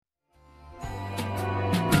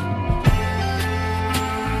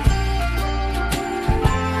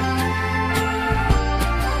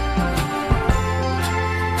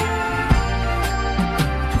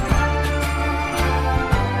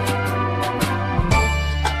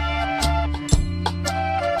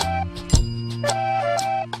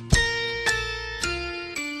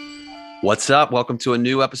What's up? Welcome to a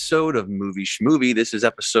new episode of Movie Schmovie. This is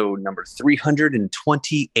episode number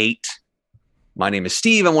 328. My name is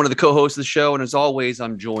Steve. I'm one of the co-hosts of the show, and as always,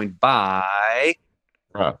 I'm joined by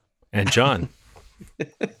Ron. And John. I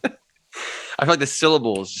feel like the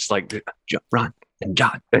syllable is just like Ron and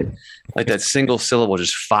John. Like that single syllable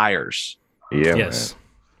just fires. Yeah. Yes.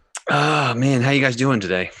 Oh, man. How you guys doing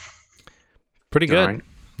today? Pretty good. All right.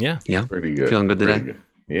 Yeah. Yeah. Pretty good. Feeling good today? Pretty good.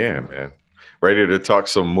 Yeah, man. Ready to talk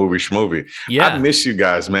some movie schmovie. Yeah. I miss you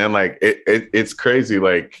guys, man. Like it's crazy.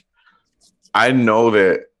 Like I know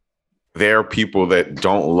that there are people that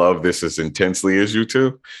don't love this as intensely as you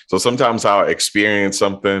two. So sometimes I'll experience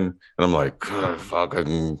something and I'm like, God, fuck, I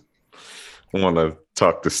want to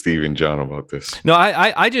talk to Steve and John about this. No,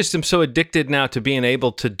 I just am so addicted now to being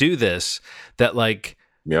able to do this that like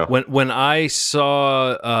Yeah. when I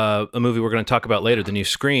saw a movie we're going to talk about later, the new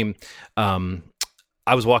Scream,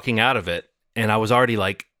 I was walking out of it and I was already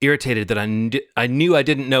like irritated that I knew I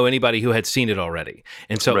didn't know anybody who had seen it already.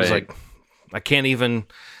 And so it was Right. like,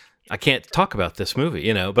 I can't talk about this movie,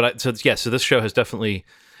 you know, but so this show has definitely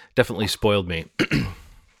spoiled me.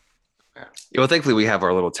 Well, thankfully, we have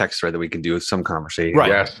our little text thread that we can do some conversation. Right.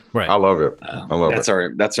 Yes. Right. I love it. I love That's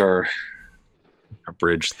it. that's our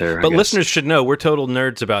bridge there. I But guess. listeners should know we're total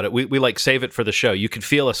nerds about it. We like save it for the show. You can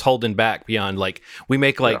feel us holding back beyond like we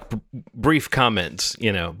make like brief comments,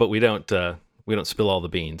 you know, but we don't spill all the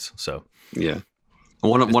beans. So Yeah.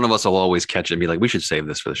 One of us will always catch it and be like, we should save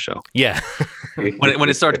this for the show. yeah, When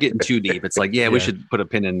it starts getting too deep, it's like, we Yeah. should put a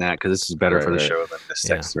pin in that because this is better Right, for the right. show than this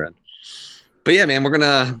text thread. But yeah, man, we're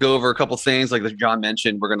gonna go over a couple things like John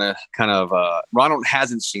mentioned. We're gonna kind of Ronald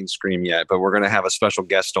hasn't seen Scream yet, but we're gonna have a special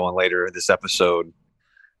guest on later this episode.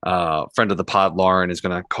 Friend of the pod, Lauren, is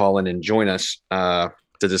gonna call in and join us to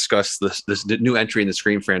discuss this new entry in the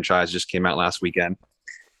Scream franchise just came out last weekend.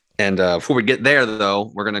 And before we get there,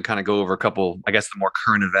 though, we're gonna kind of go over a couple, I guess, the more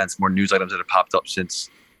current events, more news items that have popped up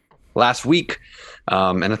since last week.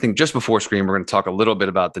 And I think just before Scream, we're going to talk a little bit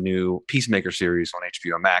about the new Peacemaker series on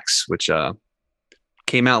HBO Max, which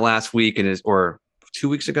came out last week or 2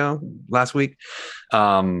 weeks ago, last week.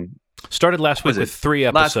 started last week Was it with 3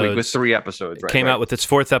 episodes. Last week with 3 episodes. Right, Came right. out with its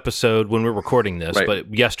 4th episode when we're recording this, Right.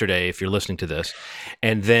 but yesterday, if you're listening to this,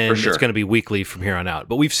 and then For sure. it's going to be weekly from here on out.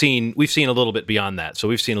 But we've seen a little bit beyond that, so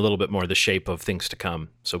we've seen a little bit more of the shape of things to come.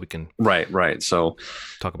 So we can Right. So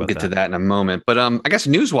talk we'll about get to that in a moment. But I guess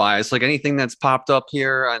news-wise, like anything that's popped up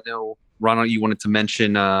here, I know, Ronald, you wanted to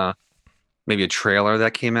mention maybe a trailer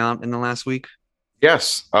that came out in the last week.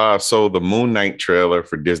 Yes. So the Moon Knight trailer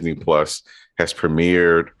for Disney Plus has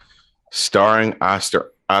premiered, starring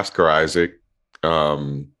Oscar Isaac.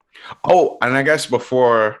 And I guess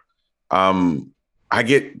before I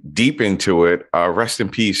get deep into it, rest in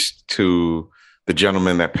peace to the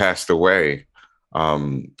gentleman that passed away,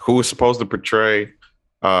 who was supposed to portray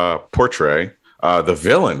the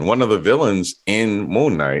villain, one of the villains in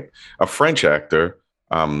Moon Knight, a French actor.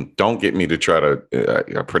 Don't get me to try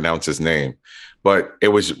to pronounce his name, but it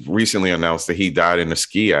was recently announced that he died in a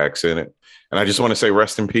ski accident. And I just want to say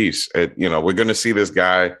rest in peace. We're going to see this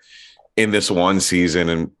guy in this one season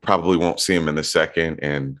and probably won't see him in the second.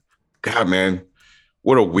 And God, man,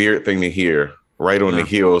 what a weird thing to hear right on the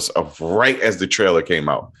heels of right as the trailer came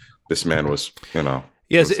out. This man was, Yeah,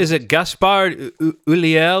 is it Gaspard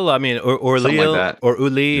Ulliel? I mean, or Something like Ulliel that. or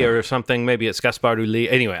Uli or something? Maybe it's Gaspard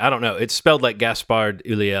Ulli. Anyway, I don't know. It's spelled like Gaspard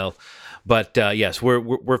Ulliel. But yes,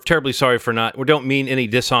 we're terribly sorry for we don't mean any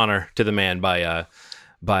dishonor to the man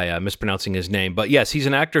by mispronouncing his name. But yes, he's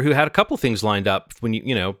an actor who had a couple things lined up when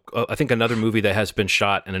I think another movie that has been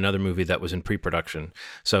shot and another movie that was in pre-production.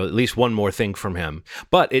 So at least one more thing from him.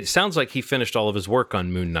 But it sounds like he finished all of his work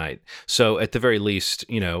on Moon Knight. So at the very least,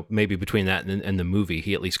 maybe between that and the movie,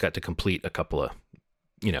 he at least got to complete a couple of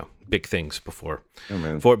big things before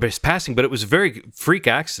his passing. But it was a very freak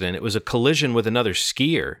accident. It was a collision with another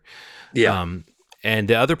skier. Yeah. And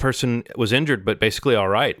the other person was injured, but basically all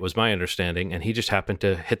right, was my understanding. And he just happened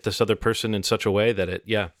to hit this other person in such a way that it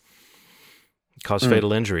caused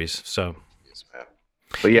fatal injuries. So,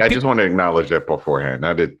 but yeah, I just want to acknowledge that beforehand.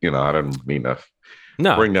 I didn't mean to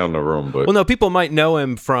bring down the room, but well, no, people might know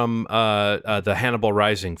him from the Hannibal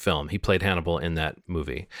Rising film. He played Hannibal in that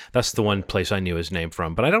movie. That's the one place I knew his name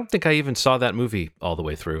from. But I don't think I even saw that movie all the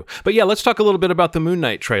way through. But yeah, let's talk a little bit about the Moon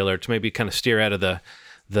Knight trailer to maybe kind of steer out of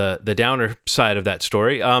the downer side of that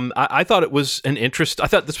story. I thought it was an interest. I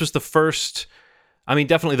thought this was the first. I mean,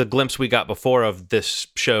 definitely the glimpse we got before of this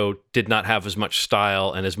show did not have as much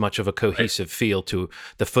style and as much of a cohesive feel to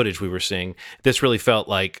the footage we were seeing. This really felt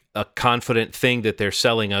like a confident thing that they're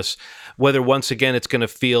selling us, whether once again it's going to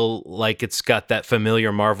feel like it's got that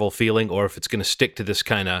familiar Marvel feeling or if it's going to stick to this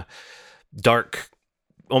kind of dark,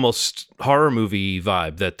 almost horror movie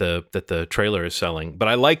vibe that the trailer is selling. But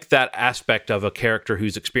I like that aspect of a character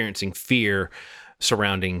who's experiencing fear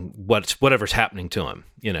surrounding whatever's happening to him,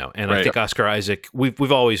 you know. And I think Oscar Isaac,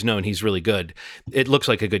 we've always known he's really good. It looks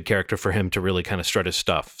like a good character for him to really kind of strut his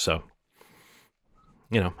stuff. So,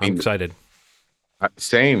 you know, I'm excited.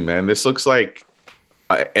 Same, man. This looks like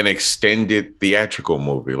an extended theatrical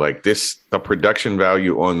movie. Like this, the production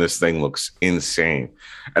value on this thing looks insane.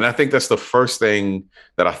 And I think that's the first thing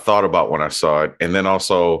that I thought about when I saw it. And then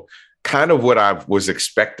also kind of what I was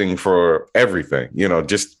expecting for everything, you know,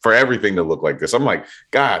 just for everything to look like this. I'm like,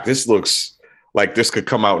 God, this looks like this could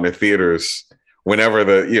come out in the theaters whenever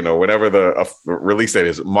the release date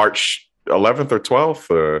is, March 11th or 12th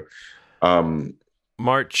or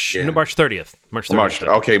March 30th. March 30th.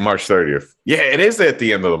 Okay, March 30th. Yeah, it is at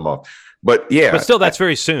the end of the month. But yeah. But still, that's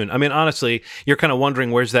very soon. I mean, honestly, you're kind of wondering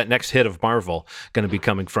where's that next hit of Marvel going to be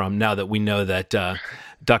coming from now that we know that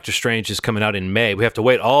Doctor Strange is coming out in May. We have to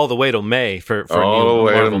wait all the way till May for a new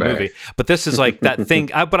Marvel movie. But this is like that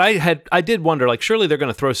thing. I did wonder, like, surely they're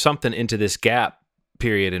going to throw something into this gap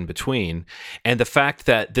period in between, and the fact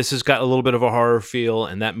that this has got a little bit of a horror feel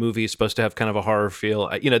and that movie is supposed to have kind of a horror feel,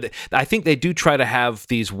 you know, I think they do try to have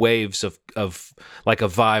these waves of like a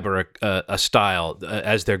vibe or a style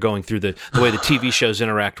as they're going through the way the TV shows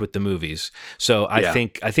interact with the movies. So I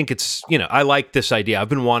think it's, you know, I like this idea. I've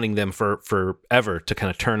been wanting them for forever to kind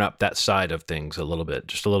of turn up that side of things a little bit,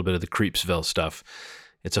 just a little bit of the Creepsville stuff.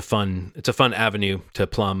 It's a fun avenue to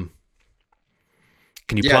plumb.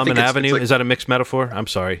 Can you plumb an avenue? Is that a mixed metaphor? I'm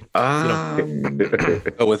sorry.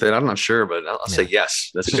 Go with it. I'm not sure, but I'll say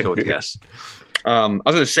yes. Let's just go with yes. I was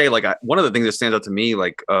going to say, like, one of the things that stands out to me,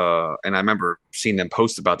 like, and I remember seeing them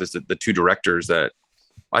post about this, the two directors that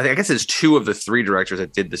I guess it's two of the three directors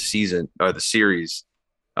that did the season or the series,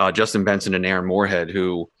 Justin Benson and Aaron Moorhead,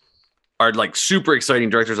 who are like super exciting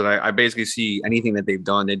directors. And I basically see anything that they've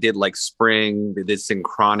done. They did like Spring, they did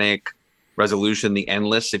Synchronic, Resolution, The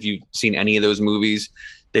Endless. If you've seen any of those movies,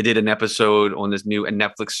 they did an episode on this new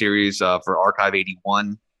Netflix series for Archive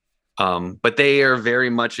 81. But they are very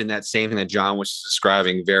much in that same thing that John was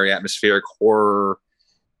describing, very atmospheric horror.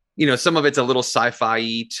 You know, some of it's a little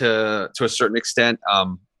sci-fi to a certain extent.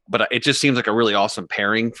 But it just seems like a really awesome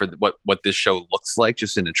pairing for what this show looks like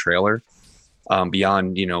just in the trailer.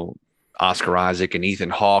 Beyond, you know, Oscar Isaac and Ethan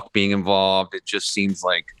Hawke being involved, it just seems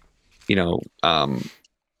like, you know,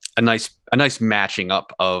 a nice matching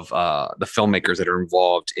up of the filmmakers that are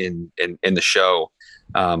involved in the show.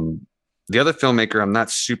 The other filmmaker I'm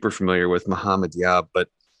not super familiar with, Mohamed Diab, but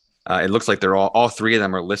it looks like they're all three of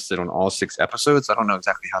them are listed on all 6 episodes. I don't know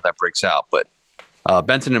exactly how that breaks out, but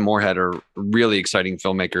Benson and Moorhead are really exciting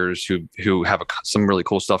filmmakers who have some really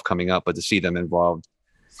cool stuff coming up. But to see them involved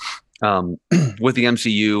with the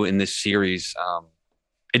MCU in this series,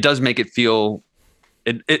 it does make it feel.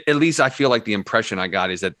 At least I feel like the impression I got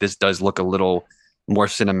is that this does look a little more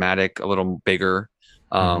cinematic, a little bigger,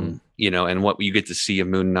 you know, and what you get to see of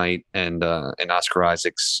Moon Knight and Oscar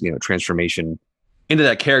Isaac's, you know, transformation into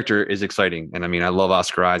that character is exciting. And I mean, I love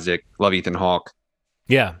Oscar Isaac, love Ethan Hawke.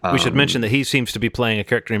 Yeah, we should mention that he seems to be playing a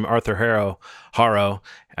character named Arthur Harrow.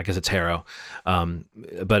 I guess it's Harrow,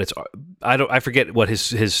 but it's I forget what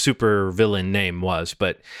his super villain name was.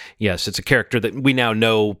 But yes, it's a character that we now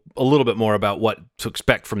know a little bit more about what to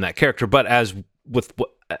expect from that character. But as with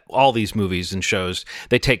all these movies and shows,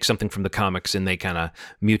 they take something from the comics and they kind of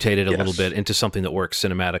mutate it a little bit into something that works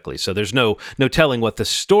cinematically. So there's no telling what the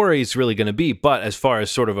story is really going to be. But as far as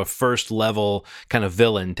sort of a first level kind of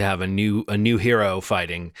villain to have a new hero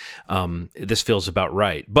fighting, this feels about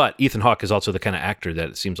right. But Ethan Hawke is also the kind of actor that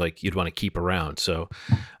it seems like you'd want to keep around. So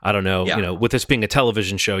I don't know, you know, with this being a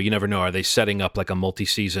television show, you never know. Are they setting up like a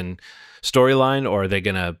multi-season storyline, or are they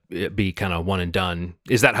going to be kind of one and done?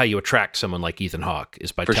 Is that how you attract someone like Ethan Hawke,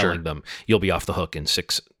 is by telling them you'll be off the hook in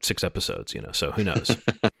six episodes, you know? So who knows?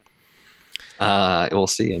 We'll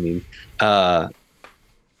see. I mean, yeah,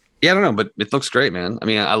 I don't know, but it looks great, man. I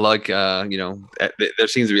mean, I like, you know, there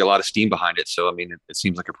seems to be a lot of steam behind it. So, I mean, it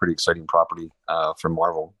seems like a pretty exciting property for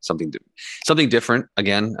Marvel, something different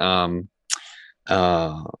again. And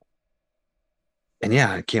yeah,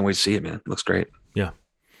 I can't wait to see it, man. It looks great. Yeah.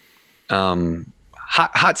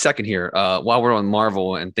 Hot second here. While we're on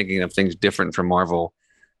Marvel and thinking of things different from Marvel,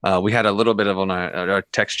 we had a little bit of on our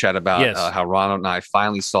text chat about how Ronald and I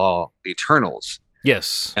finally saw the Eternals.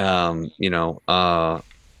 Yes. You know,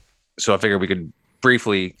 so I figured we could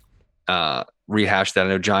briefly rehash that. I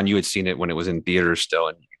know, John, you had seen it when it was in theaters still,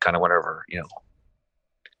 and you kind of went over, you know,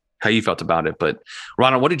 how you felt about it. But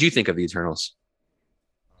Ronald, what did you think of the Eternals?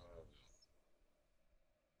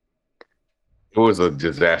 It was a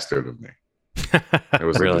disaster to me. It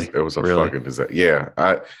was Really? it was a Really? fucking disaster. Yeah,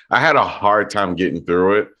 I had a hard time getting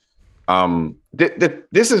through it.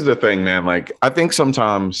 This is the thing, man. Like, I think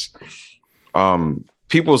sometimes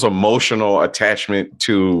people's emotional attachment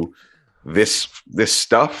to this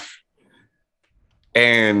stuff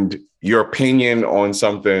and your opinion on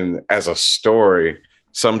something as a story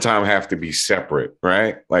sometimes have to be separate,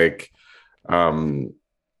 right? Like,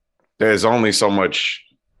 there's only so much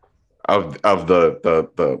of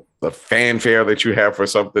the fanfare that you have for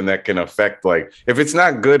something that can affect, like, if it's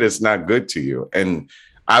not good, it's not good to you. And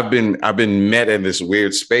I've been met in this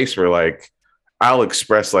weird space where, like, I'll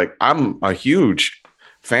express, like, I'm a huge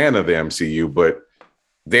fan of the MCU, but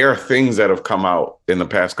there are things that have come out in the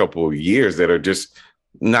past couple of years that are just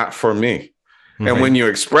not for me. Mm-hmm. And when you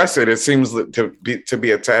express it, it seems to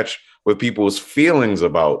be attached with people's feelings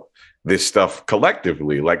about this stuff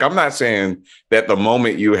collectively. Like, I'm not saying that the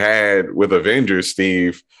moment you had with Avengers,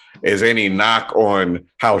 Steve, is any knock on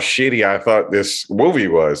how shitty I thought this movie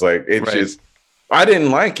was. Like, it's just, I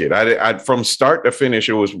didn't like it. I from start to finish,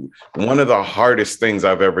 it was one of the hardest things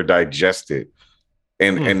I've ever digested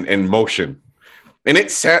in motion. And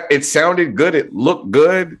it sounded good. It looked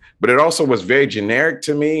good, but it also was very generic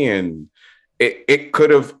to me. And it could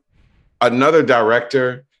have, another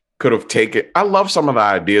director could have taken. I love some of the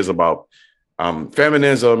ideas about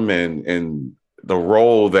feminism and the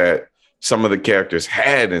role that some of the characters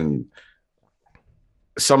had, and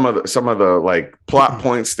some of the like plot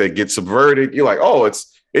points that get subverted. You're like, oh,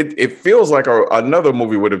 it feels like another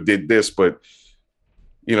movie would have did this, but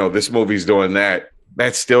you know, this movie's doing that.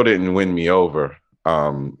 That still didn't win me over.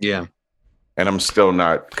 Yeah. And I'm still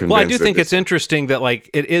not convinced. Well, I do think it's interesting that, like,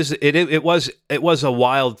 it was a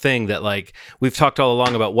wild thing that, like, we've talked all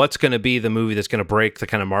along about what's going to be the movie that's going to break the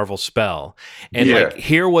kind of Marvel spell. And like,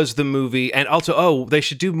 here was the movie, and also, oh, they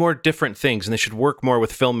should do more different things, and they should work more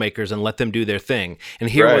with filmmakers and let them do their thing. And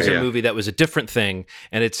here was a movie that was a different thing,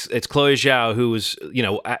 and it's Chloe Zhao, who was, you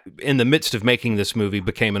know, in the midst of making this movie,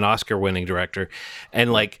 became an Oscar-winning director.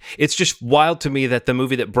 And like, it's just wild to me that the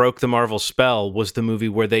movie that broke the Marvel spell was the movie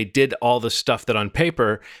where they did all the stuff that on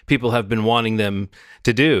paper people have been wanting them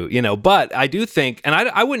to do, you know. But I do think, and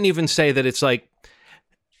I wouldn't even say that it's like,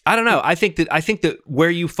 I don't know. I think that where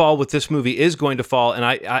you fall with this movie is going to fall, and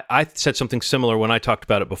I said something similar when I talked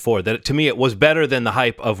about it before, that to me it was better than the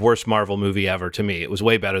hype of worst Marvel movie ever. To me, it was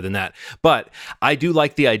way better than that. But I do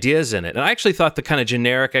like the ideas in it, and I actually thought the kind of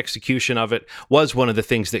generic execution of it was one of the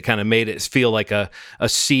things that kind of made it feel like a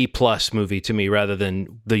C+ movie to me, rather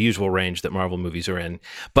than the usual range that Marvel movies are in.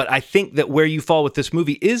 But I think that where you fall with this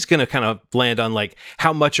movie is going to kind of land on, like,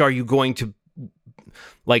 how much are you going to,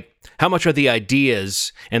 like, how much are the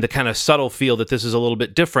ideas and the kind of subtle feel that this is a little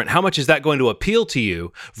bit different, how much is that going to appeal to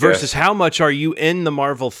you versus how much are you in the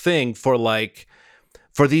Marvel thing for, like,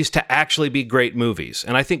 for these to actually be great movies.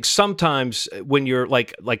 And I think sometimes when you're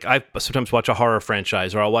like I sometimes watch a horror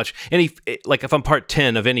franchise, or I'll watch like if I'm part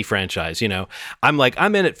 10 of any franchise, you know, I'm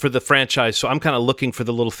in it for the franchise. So I'm kind of looking for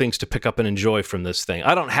the little things to pick up and enjoy from this thing.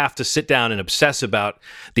 I don't have to sit down and obsess about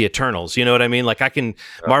the Eternals. You know what I mean? Like,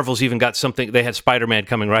 Marvel's even got something, they had Spider-Man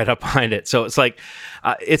coming right up behind it. So it's like,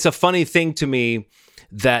 it's a funny thing to me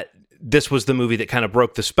that this was the movie that kind of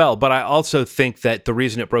broke the spell. But I also think that the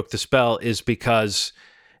reason it broke the spell is because,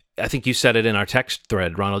 I think you said it in our text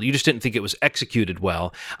thread, Ronald, you just didn't think it was executed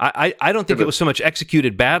well. I don't think it was so much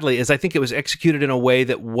executed badly as I think it was executed in a way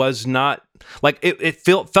that was not, like, it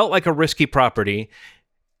felt like a risky property.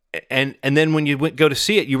 And then when you go to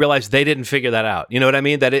see it, you realize they didn't figure that out. You know what I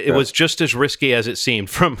mean? That it was just as risky as it seemed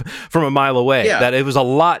from a mile away. Yeah. That it was a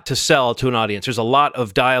lot to sell to an audience. There's a lot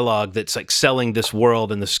of dialogue that's like selling this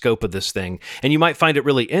world and the scope of this thing. And you might find it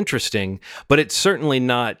really interesting, but it's certainly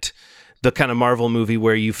not the kind of Marvel movie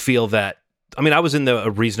where you feel that. I mean, I was in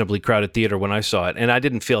a reasonably crowded theater when I saw it, and I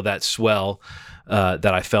didn't feel that swell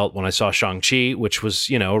that I felt when I saw Shang-Chi, which was,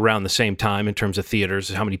 you know, around the same time in terms of theaters,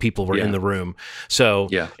 how many people were in the room. So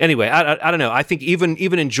anyway, I don't know. I think even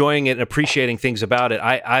enjoying it and appreciating things about it,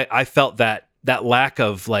 I felt that lack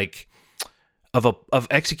of, like, of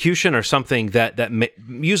execution or something that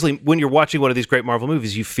usually when you're watching one of these great Marvel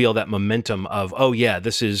movies, you feel that momentum of, oh yeah,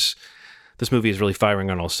 this movie is really firing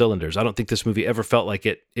on all cylinders. I don't think this movie ever felt like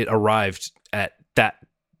it arrived at that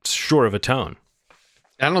sure of a tone.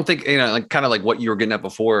 I don't think, you know, like, kind of like what you were getting at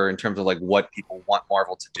before in terms of like what people want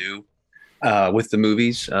Marvel to do with the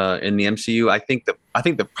movies in the MCU. I think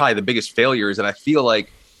probably the biggest failure is that I feel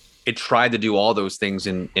like it tried to do all those things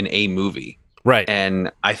in a movie. Right.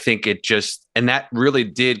 And I think and that really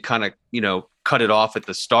did kind of, you know, cut it off at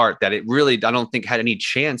the start, that it really, I don't think had any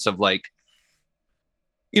chance of, like,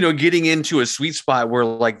 you know, getting into a sweet spot where,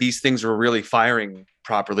 like, these things were really firing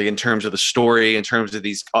properly in terms of the story, in terms of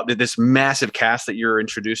this massive cast that you're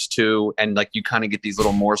introduced to, and like you kind of get these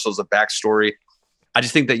little morsels of backstory. I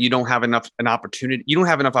just think that you don't have enough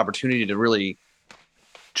opportunity to really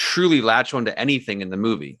truly latch onto anything in the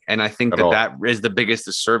movie. And I think that is the biggest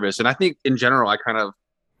disservice. And I think in general, I kind of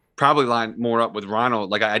probably line more up with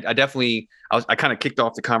Ronald. Like I kind of kicked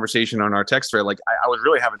off the conversation on our text thread. Like I was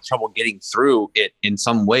really having trouble getting through it in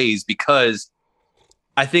some ways, because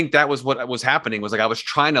I think that was what was happening, was like I was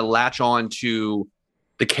trying to latch on to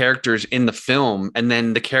the characters in the film, and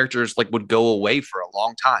then the characters like would go away for a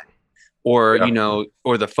long time, or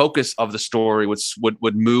or the focus of the story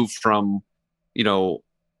would move from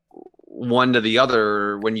one to the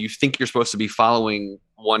other when you think you're supposed to be following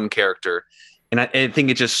one character. And I think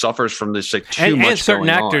it just suffers from this like too much. And certain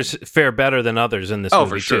actors fare better than others in this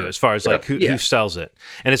movie too, as far as like who sells it.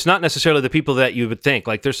 And it's not necessarily the people that you would think.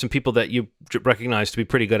 Like there's some people that you recognize to be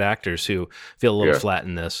pretty good actors who feel a little flat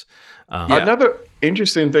in this. Another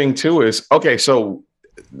interesting thing too is, okay, so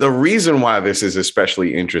the reason why this is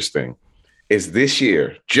especially interesting is this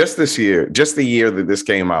year, just the year that this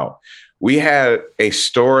came out, we had a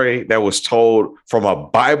story that was told from a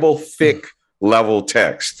Bible thick level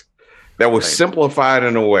text that was simplified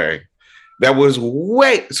in a way that was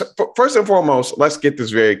first and foremost, let's get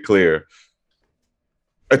this very clear.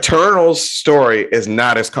 Eternal's story is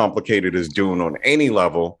not as complicated as Dune on any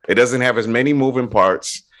level. It doesn't have as many moving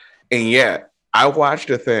parts. And yet I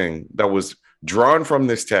watched a thing that was drawn from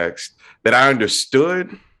this text that I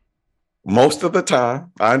understood most of the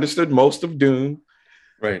time. I understood most of Dune.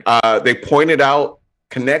 Right. They pointed out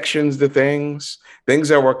connections to things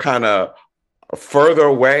that were kind of further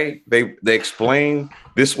away. They explain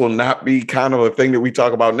this will not be kind of a thing that we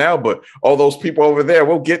talk about now, but all those people over there,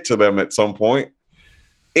 we'll get to them at some point.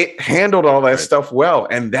 It handled all that stuff well.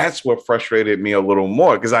 And that's what frustrated me a little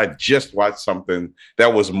more, because I just watched something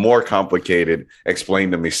that was more complicated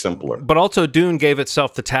explained to me simpler. But also Dune gave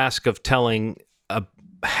itself the task of telling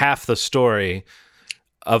half the story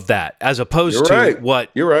of that, as opposed to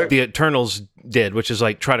what the Eternals did, which is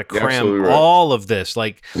like try to cram all of this.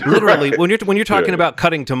 Like literally, when you're talking about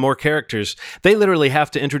cutting to more characters, they literally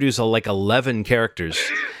have to introduce like 11 characters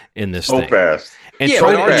in this thing. Fast. And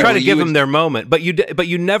try to give them their moment, but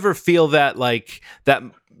you never feel that like that.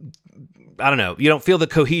 I don't know. You don't feel the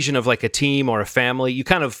cohesion of like a team or a family. You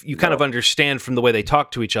kind of understand from the way they talk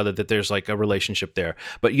to each other that there's like a relationship there,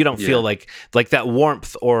 but you don't feel like that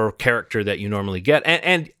warmth or character that you normally get.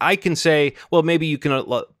 And I can say, well, maybe you can.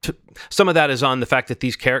 Some of that is on the fact that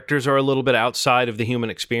these characters are a little bit outside of the human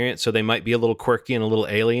experience, so they might be a little quirky and a little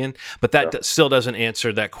alien. But that still doesn't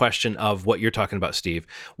answer that question of what you're talking about, Steve.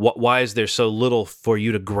 Why is there so little for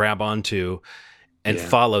you to grab onto and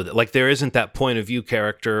follow that? Like there isn't that point of view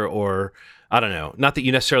character, or I don't know. Not that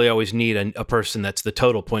you necessarily always need a person that's the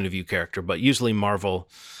total point of view character, but usually Marvel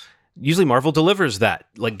delivers that.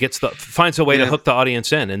 Like finds a way to hook the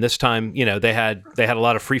audience in. And this time, they had a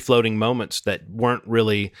lot of free floating moments that weren't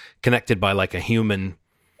really connected by like a human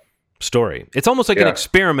story. It's almost like an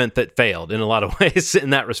experiment that failed in a lot of ways in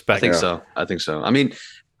that respect. I think so. I mean,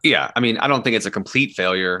 I don't think it's a complete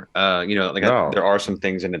failure. There are some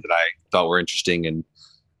things in it that I thought were interesting, and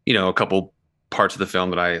a couple parts of the film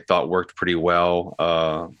that I thought worked pretty well.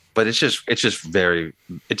 But it's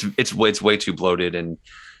way too bloated, and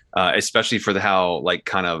especially for how like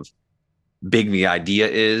kind of big the idea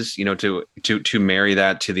is, to marry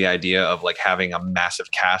that to the idea of like having a massive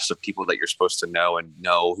cast of people that you're supposed to know and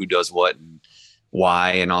know who does what and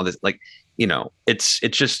why and all this. Like, it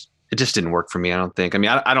just didn't work for me, I don't think. I mean,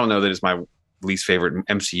 I don't know that it's my least favorite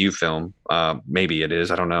MCU film. Maybe it is.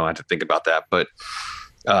 I don't know. I have to think about that. But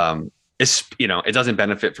it's, it doesn't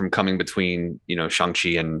benefit from coming between, Shang-Chi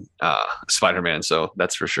and Spider-Man. So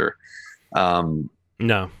that's for sure.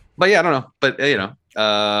 No. But yeah, I don't know. But,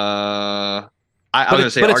 I was going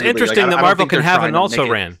to say, but it's interesting that Marvel can have an also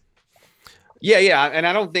ran. Yeah. And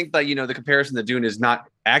I don't think that, the comparison to Dune is not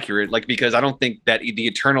accurate. Like, because I don't think that the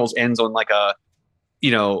Eternals ends on like a,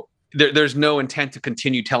 there's no intent to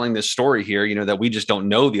continue telling this story here, that we just don't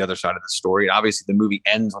know the other side of the story. And obviously the movie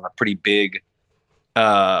ends on a pretty big,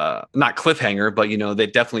 not cliffhanger, but,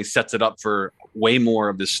 that definitely sets it up for way more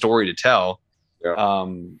of this story to tell. Yeah.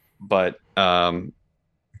 But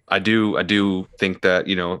I do think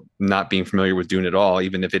that, not being familiar with Dune at all,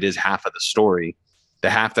 even if it is half of the story, the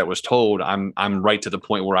half that was told, I'm right to the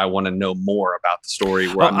point where I want to know more about the story,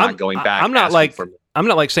 where I'm not going back. I'm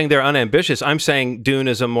not like saying they're unambitious. I'm saying Dune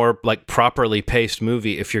is a more like properly paced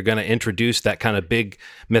movie if you're going to introduce that kind of big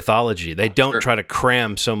mythology. They don't try to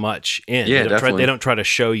cram so much in. Yeah, they don't try to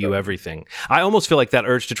show you everything. I almost feel like that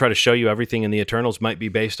urge to try to show you everything in the Eternals might be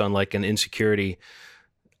based on like an insecurity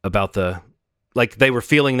about the, like they were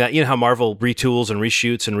feeling that, you know how Marvel retools and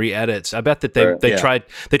reshoots and re-edits. I bet that they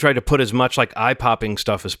tried to put as much like eye-popping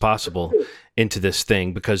stuff as possible into this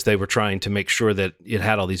thing because they were trying to make sure that it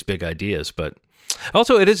had all these big ideas. But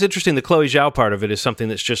also, it is interesting. The Chloe Zhao part of it is something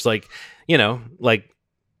that's just like,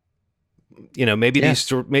 maybe these,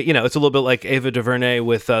 it's a little bit like Ava DuVernay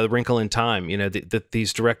with Wrinkle in Time.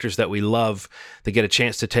 These directors that we love, they get a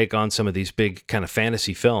chance to take on some of these big kind of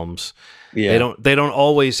fantasy films. Yeah. They don't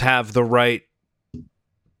always have the right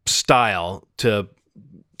style to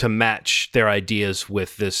match their ideas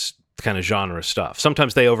with this kind of genre stuff.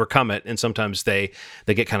 Sometimes they overcome it, and sometimes they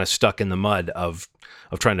get kind of stuck in the mud of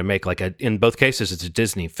trying to make in both cases it's a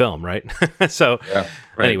Disney film, right? So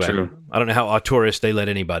anyway, true. I don't know how auteurist they let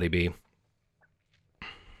anybody be.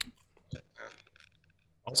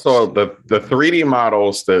 Also, the 3D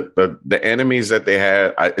models, the enemies that they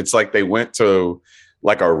had, it's like they went to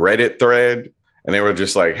like a Reddit thread and they were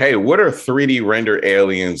just like, "Hey, what are 3D rendered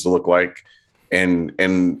aliens look like? And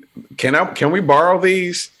can we borrow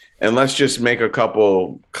these? And let's just make a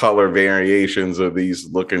couple color variations of these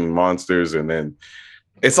looking monsters." And then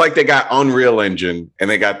it's like they got Unreal Engine and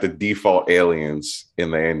they got the default aliens in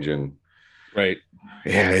the engine. Right.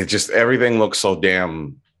 Yeah, it just everything looks so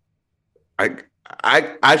damn.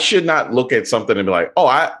 I should not look at something and be like,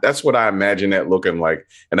 that's what I imagine that looking like.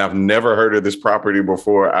 And I've never heard of this property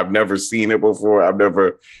before. I've never seen it before.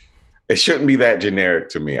 It shouldn't be that generic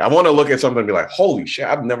to me. I want to look at something and be like, holy shit,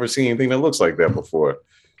 I've never seen anything that looks like that before.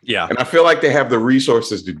 Yeah. And I feel like they have the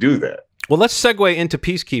resources to do that. Well, let's segue into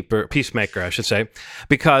Peacemaker, I should say,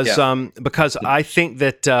 because I think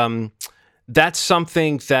that that's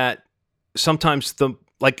something that sometimes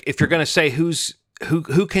if you're going to say who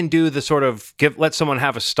can do the sort of let someone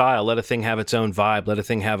have a style, let a thing have its own vibe, let a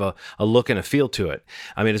thing have a look and a feel to it.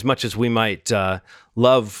 I mean, as much as we might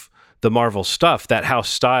love the Marvel stuff, that house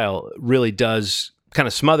style really does kind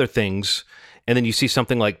of smother things. And then you see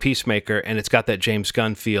something like Peacemaker and it's got that James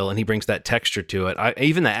Gunn feel and he brings that texture to it.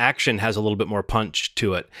 Even the action has a little bit more punch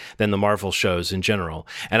to it than the Marvel shows in general.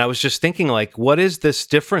 And I was just thinking, like, what is this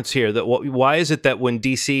difference here? Why is it that when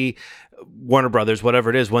DC, Warner Brothers,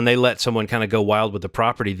 whatever it is, when they let someone kind of go wild with the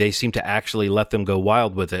property, they seem to actually let them go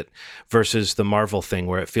wild with it versus the Marvel thing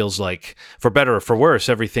where it feels like, for better or for worse,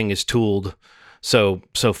 everything is tooled so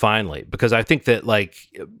finely? Because I think that,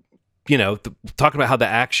 talking about how the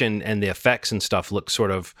action and the effects and stuff look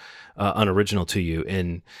sort of unoriginal to you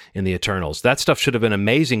in the Eternals. That stuff should have been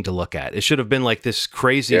amazing to look at. It should have been like this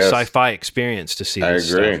crazy sci-fi experience to see. I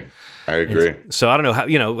agree. And so I don't know how,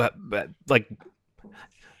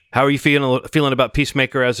 how are you feeling about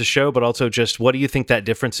Peacemaker as a show, but also just what do you think that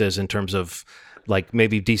difference is in terms of like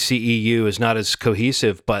maybe DCEU is not as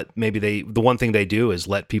cohesive, but maybe the one thing they do is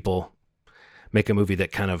let people make a movie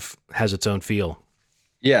that kind of has its own feel.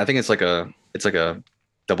 Yeah, I think it's like a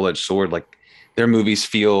double-edged sword. Like their movies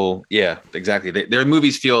feel, exactly. Their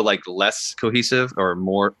movies feel like less cohesive or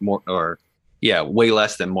more way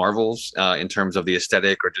less than Marvel's in terms of the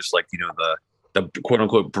aesthetic or just like, the quote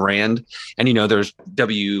unquote brand. And, there's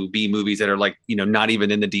WB movies that are like, not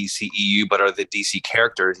even in the DCEU, but are the DC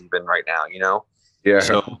characters even right now, Yeah.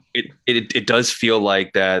 So it does feel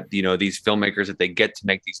like that, these filmmakers that they get to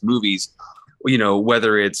make these movies,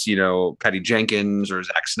 whether it's, Patty Jenkins or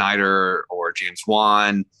Zack Snyder or James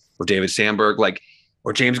Wan or David Sandberg,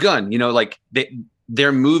 or James Gunn,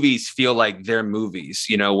 their movies feel like their movies,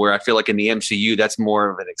 where I feel like in the MCU, that's more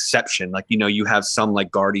of an exception. Like, you have some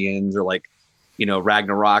like Guardians or like,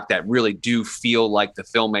 Ragnarok that really do feel like the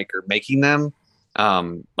filmmaker making them.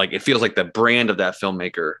 Like it feels like the brand of that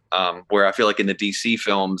filmmaker, where I feel like in the DC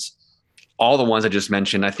films, all the ones I just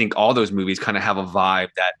mentioned, I think all those movies kind of have a vibe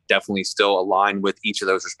that definitely still align with each of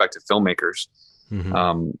those respective filmmakers.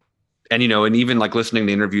 Mm-hmm. And even like listening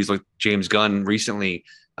to interviews like James Gunn recently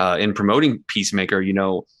in promoting Peacemaker,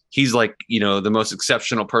 he's like, the most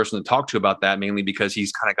exceptional person to talk to about that, mainly because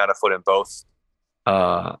he's kind of got a foot in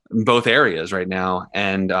both areas right now.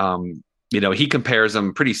 And, he compares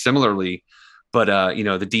them pretty similarly, but,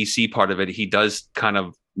 the DC part of it, he does kind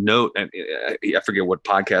of note, and I forget what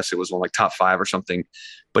podcast it was on, like Top 5 or something,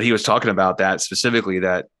 but he was talking about that specifically,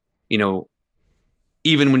 that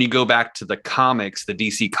even when you go back to the comics, the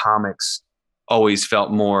DC comics always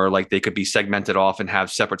felt more like they could be segmented off and have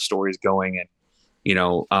separate stories going, and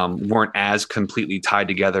weren't as completely tied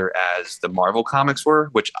together as the Marvel comics were,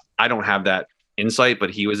 which I don't have that insight, but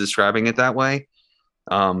he was describing it that way.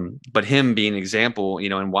 But him being an example,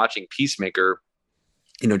 and watching Peacemaker,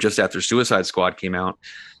 just after Suicide Squad came out,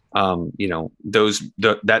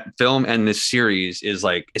 that film and this series is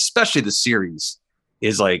like, especially the series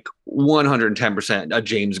is like 110% a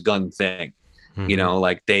James Gunn thing. You know,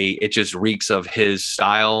 like it just reeks of his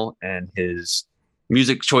style and his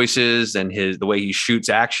music choices and the way he shoots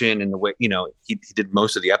action and the way, you know, he did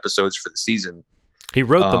most of the episodes for the season. He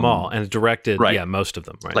wrote them all and directed, most of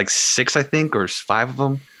them, right? Like 6, I think, or 5 of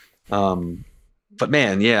them. But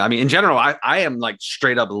man, yeah, I mean, in general, I am like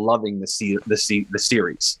straight up loving the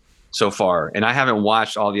series so far, and I haven't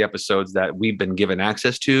watched all the episodes that we've been given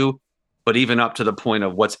access to. But even up to the point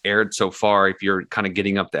of what's aired so far, if you're kind of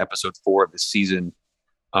getting up to episode 4 of the season,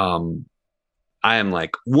 I am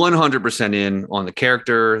like 100% in on the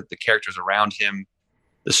characters around him,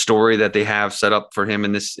 the story that they have set up for him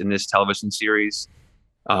in this television series.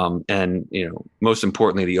 And, you know, most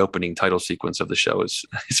importantly, the opening title sequence of the show is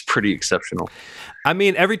pretty exceptional. I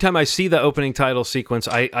mean, every time I see the opening title sequence,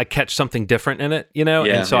 I catch something different in it, you know?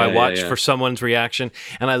 And so I watch for someone's reaction.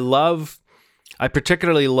 And I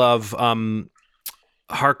particularly love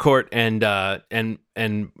Harcourt and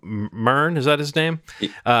Myrn, is that his name?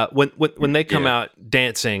 When they come out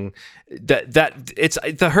dancing, that it's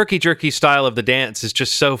the herky jerky style of the dance is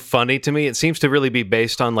just so funny to me. It seems to really be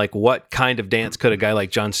based on like what kind of dance could a guy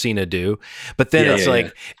like John Cena do, but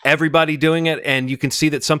then everybody doing it, and you can see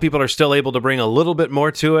that some people are still able to bring a little bit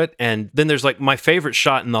more to it. And then there's like my favorite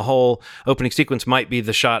shot in the whole opening sequence might be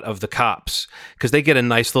the shot of the cops, because they get a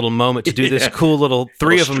nice little moment to do this cool little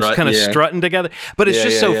three of them kind of strutting together, but it's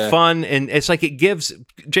just so fun. And it's like it gives,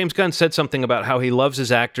 James Gunn said something about how he loves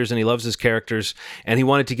his actors and he loves his characters, and he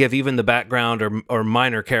wanted to give even the background or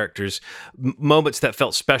minor characters moments that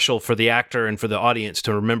felt special for the actor and for the audience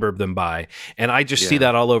to remember them by. And I just see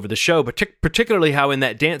that all over the show, but particularly how in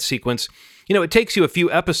that dance sequence, you know, it takes you a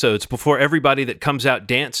few episodes before everybody that comes out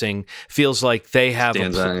dancing feels like they have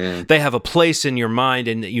a place in your mind,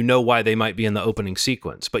 and that you know why they might be in the opening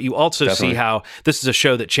sequence. But you also see how this is a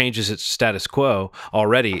show that changes its status quo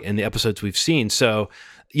already in the episodes we've seen. So,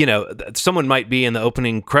 you know, someone might be in the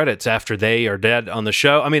opening credits after they are dead on the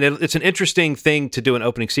show. I mean, it's an interesting thing to do an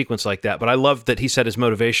opening sequence like that, but I love that he said his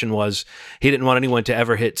motivation was he didn't want anyone to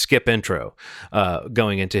ever hit skip intro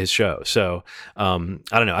going into his show. So I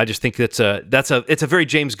don't know. I just think it's a very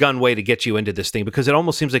James Gunn way to get you into this thing, because it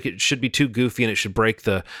almost seems like it should be too goofy and it should break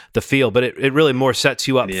the feel, but it really more sets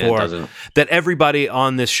you up for that everybody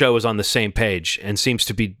on this show is on the same page and seems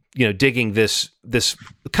to be, you know, digging this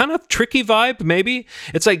kind of tricky vibe. Maybe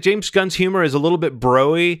it's like James Gunn's humor is a little bit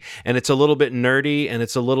broy, and it's a little bit nerdy, and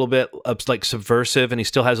it's a little bit like subversive, and he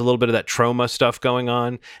still has a little bit of that trauma stuff going on,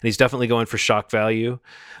 and he's definitely going for shock value.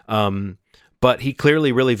 But he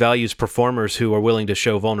clearly really values performers who are willing to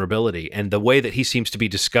show vulnerability. And the way that he seems to be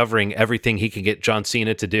discovering everything he can get John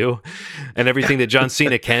Cena to do and everything that John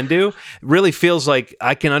Cena can do really feels like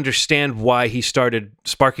I can understand why he started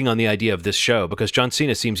sparking on the idea of this show, because John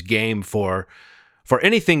Cena seems game for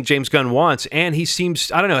anything James Gunn wants. And he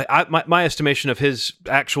seems, I don't know, my estimation of his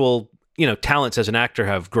actual, you know, talents as an actor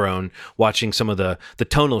have grown watching some of the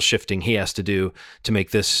tonal shifting he has to do to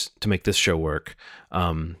make this show work.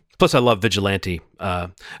 Plus, I love Vigilante.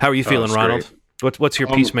 How are you feeling, Ronald? What's your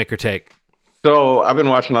Peacemaker take? So I've been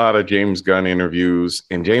watching a lot of James Gunn interviews,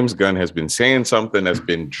 and James Gunn has been saying something that's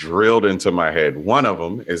been drilled into my head. One of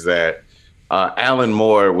them is that Alan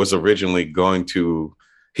Moore was originally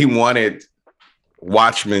he wanted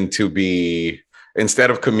Watchmen to be,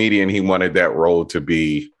 instead of comedian, he wanted that role to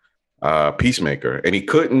be Peacemaker. And he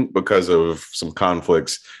couldn't because of some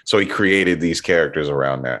conflicts. So he created these characters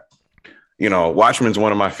around that. You know, Watchmen's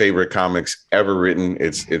one of my favorite comics ever written.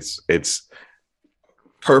 It's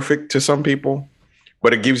perfect to some people,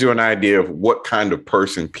 but it gives you an idea of what kind of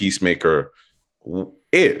person Peacemaker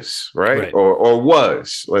is, right? Or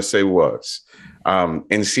was, let's say was.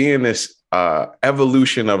 And seeing this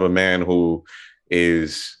evolution of a man who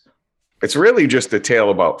it's really just a tale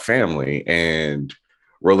about family and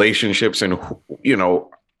relationships and, you know,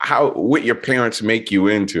 what your parents make you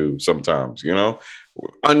into sometimes, you know,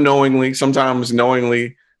 unknowingly, sometimes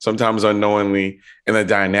knowingly, sometimes unknowingly, and the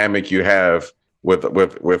dynamic you have with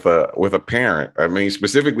a parent. I mean,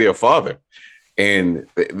 specifically a father. And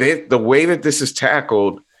the way that this is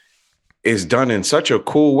tackled is done in such a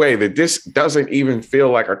cool way that this doesn't even feel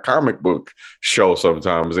like a comic book show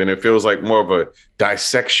sometimes. And it feels like more of a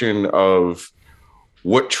dissection of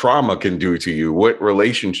what trauma can do to you, what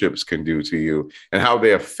relationships can do to you, and how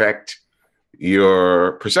they affect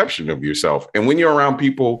your perception of yourself. And when you're around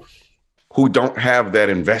people who don't have that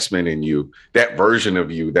investment in you, that version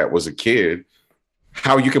of you that was a kid,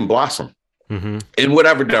 how you can blossom in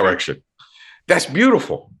whatever direction. That's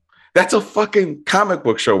beautiful. That's a fucking comic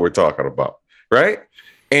book show we're talking about, right?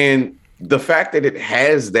 And the fact that it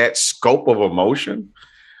has that scope of emotion,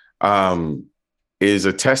 is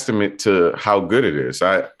a testament to how good it is.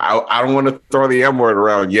 I don't want to throw the M word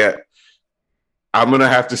around yet. I'm gonna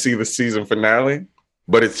have to see the season finale,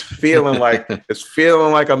 but it's feeling like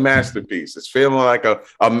a masterpiece. It's feeling like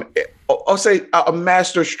I'll say a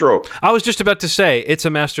master stroke. I was just about to say it's a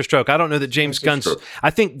master stroke. I don't know that James Gunn's. I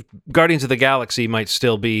think Guardians of the Galaxy might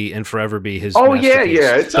still be and forever be his. Oh masterpiece.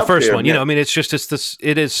 yeah, it's the first there, one. You know, I mean, it's this.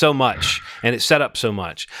 It is so much, and it set up so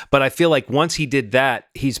much. But I feel like once he did that,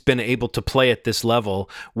 he's been able to play at this level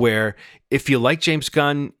where if you like James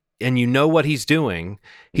Gunn and you know what he's doing,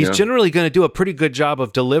 he's generally going to do a pretty good job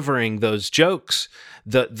of delivering those jokes.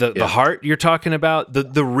 The heart you're talking about,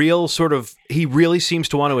 the real sort of, he really seems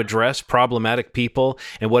to want to address problematic people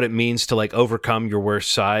and what it means to like overcome your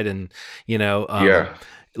worst side. And, you know,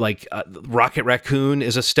 like Rocket Raccoon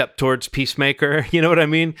is a step towards Peacemaker. You know what I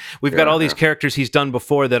mean? We've got all these characters he's done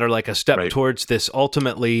before that are like a step towards this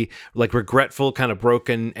ultimately like regretful, kind of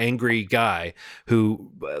broken, angry guy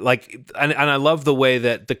who like, and I love the way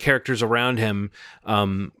that the characters around him,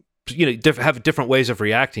 you know, have different ways of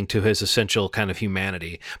reacting to his essential kind of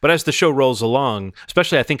humanity. But as the show rolls along,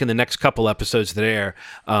 especially I think in the next couple episodes that air,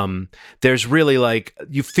 there's really like,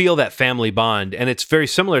 you feel that family bond. And it's very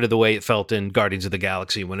similar to the way it felt in Guardians of the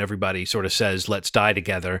Galaxy when everybody sort of says, let's die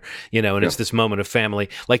together, you know, and it's this moment of family.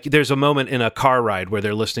 Like there's a moment in a car ride where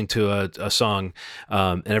they're listening to a song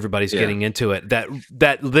and everybody's getting into it.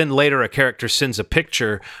 That then later a character sends a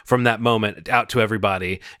picture from that moment out to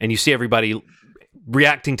everybody. And you see everybody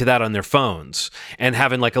reacting to that on their phones and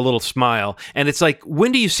having like a little smile. And it's like,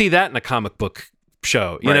 when do you see that in a comic book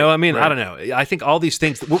show? You know, I mean, I don't know. I think all these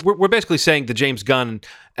things, we're basically saying the James Gunn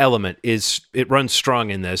element it runs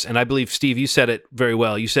strong in this. And I believe, Steve, you said it very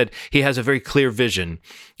well. You said he has a very clear vision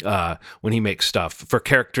when he makes stuff for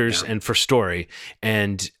characters and for story.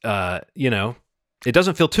 And, you know, it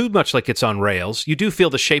doesn't feel too much like it's on rails. You do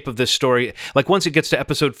feel the shape of this story. Like once it gets to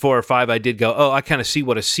episode 4 or 5, I did go, oh, I kind of see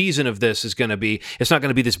what a season of this is going to be. It's not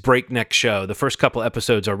going to be this breakneck show. The first couple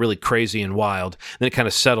episodes are really crazy and wild. Then it kind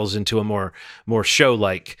of settles into a more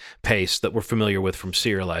show-like pace that we're familiar with from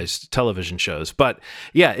serialized television shows. But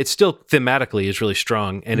yeah, it still thematically is really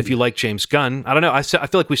strong. And if you like James Gunn, I don't know. I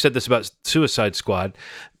feel like we said this about Suicide Squad.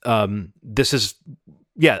 This is...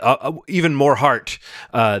 even more heart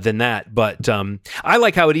than that. But I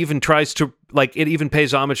like how it even tries to, like, it even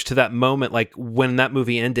pays homage to that moment, like when that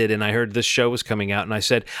movie ended and I heard this show was coming out and I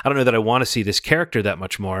said, I don't know that I want to see this character that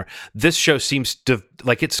much more. This show seems to,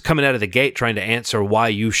 like, it's coming out of the gate trying to answer why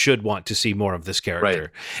you should want to see more of this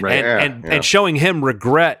character. Right. And showing him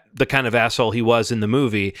regret the kind of asshole he was in the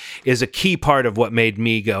movie is a key part of what made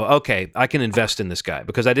me go, okay, I can invest in this guy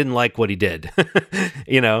because I didn't like what he did,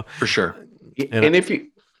 you know? For sure. And if you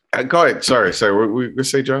go ahead, sorry, what we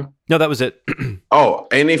say, John? No, that was it. Oh,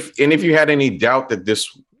 and if you had any doubt that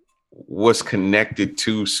this was connected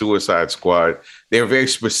to Suicide Squad, there are very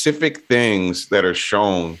specific things that are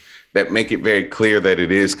shown that make it very clear that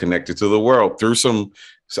it is connected to the world through some.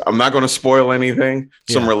 So I'm not going to spoil anything.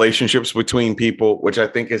 Some relationships between people, which I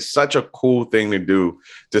think is such a cool thing to do.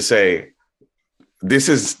 To say this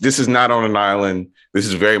is not on an island. This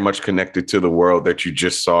is very much connected to the world that you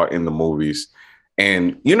just saw in the movies.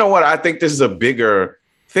 And you know what? I think this is a bigger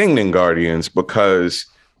thing than Guardians because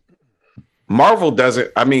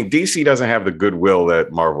DC doesn't have the goodwill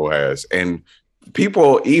that Marvel has. And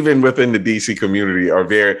people, even within the DC community,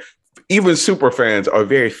 even super fans are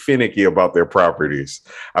very finicky about their properties.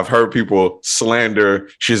 I've heard people slander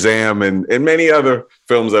Shazam and many other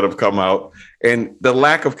films that have come out. And the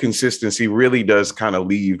lack of consistency really does kind of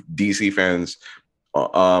leave DC fans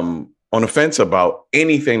on the fence about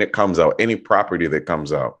anything that comes out, any property that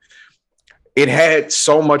comes out. It had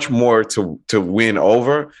so much more to win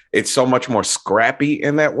over. It's so much more scrappy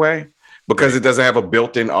in that way because it doesn't have a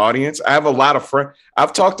built-in audience. I have a lot of friends.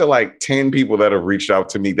 I've talked to like 10 people that have reached out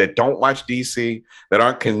to me that don't watch DC, that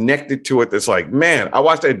aren't connected to it. That's like, man, I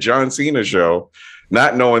watched that John Cena show,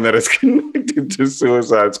 not knowing that it's connected to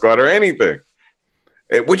Suicide Squad or anything,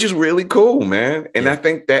 which is really cool, man. And I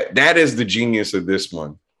think that is the genius of this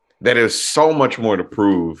one. That is so much more to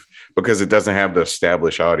prove because it doesn't have the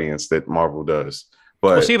established audience that Marvel does.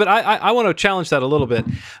 But I want to challenge that a little bit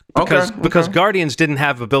because Guardians didn't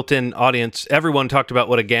have a built-in audience. Everyone talked about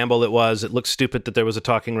what a gamble it was. It looked stupid that there was a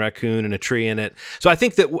talking raccoon and a tree in it. So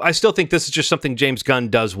I still think this is just something James Gunn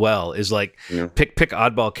does well. Is like pick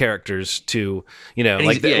oddball characters to, you know,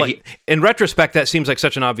 in retrospect that seems like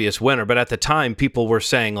such an obvious winner, but at the time people were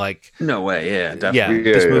saying like, no way, definitely.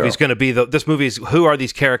 This movie's going to be who are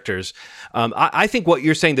these characters? I think what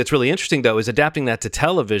you're saying that's really interesting though is adapting that to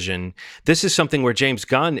television. This is something where James James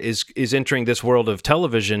Gunn is entering this world of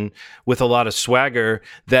television with a lot of swagger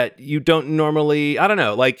that you don't normally. I don't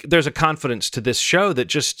know. Like, there's a confidence to this show that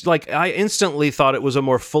just like I instantly thought it was a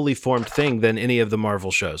more fully formed thing than any of the Marvel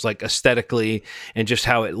shows, like aesthetically and just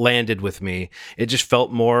how it landed with me. It just felt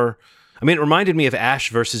more. I mean, it reminded me of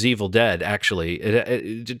Ash versus Evil Dead,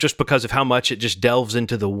 actually, just because of how much it just delves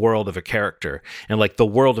into the world of a character. And like the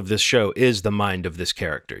world of this show is the mind of this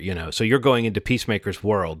character, you know? So you're going into Peacemaker's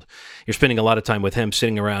world. You're spending a lot of time with him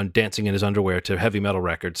sitting around dancing in his underwear to heavy metal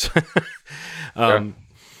records.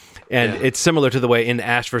 And it's similar to the way in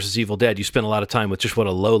Ash versus Evil Dead, you spend a lot of time with just what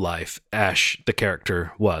a lowlife Ash, the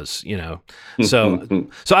character, was, you know? So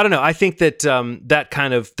I don't know. I think that that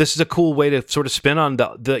kind of, this is a cool way to sort of spin on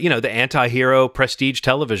the anti-hero prestige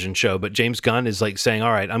television show. But James Gunn is like saying,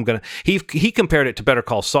 all right, he compared it to Better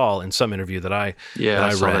Call Saul in some interview that I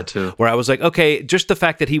saw read, that too. where I was like, okay, just the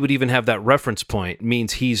fact that he would even have that reference point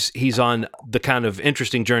means he's on the kind of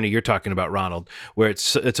interesting journey you're talking about, Ronald, where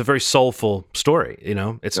it's a very soulful story, you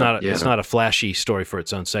know? It's not a flashy story for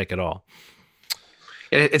its own sake at all.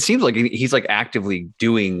 It seems like he's like actively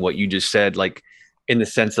doing what you just said, like in the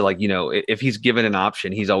sense that, like, you know, if he's given an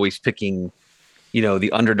option, he's always picking, you know,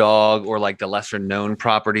 the underdog or like the lesser known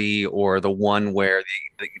property or the one where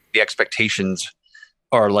the expectations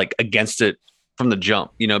are like against it from the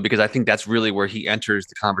jump, you know, because I think that's really where he enters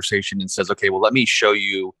the conversation and says, okay, well, let me show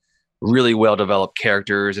you really well developed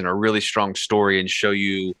characters and a really strong story and show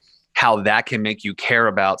you how that can make you care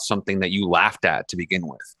about something that you laughed at to begin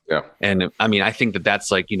with. Yeah. And I mean, I think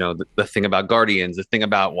that's like, you know, the thing about Guardians, the thing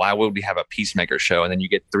about why would we have a Peacemaker show? And then you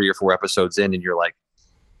get 3 or 4 episodes in and you're like,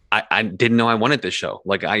 I didn't know I wanted this show.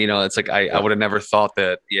 Like, it's like, I would have never thought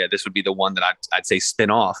that, this would be the one that I'd say spin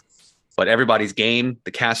off, but everybody's game.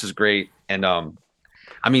 The cast is great. And,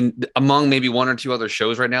 I mean, among maybe 1 or 2 other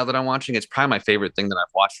shows right now that I'm watching, it's probably my favorite thing that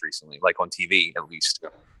I've watched recently, like on TV at least.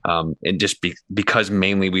 And just because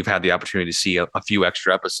mainly we've had the opportunity to see a few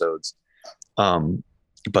extra episodes.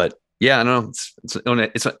 But yeah, I don't know.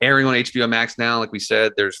 It's airing on HBO Max now. Like we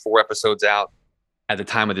said, there's 4 episodes out at the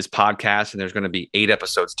time of this podcast, and there's going to be 8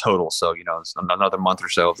 episodes total. So, you know, it's another month or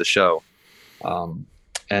so of the show.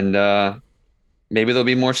 And maybe there'll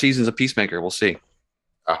be more seasons of Peacemaker. We'll see.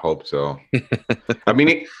 I hope so. I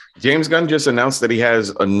mean, James Gunn just announced that he has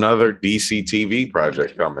another DC TV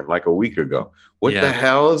project coming like a week ago. What the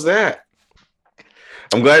hell is that?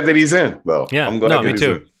 I'm glad that he's in, though. Yeah, I'm glad me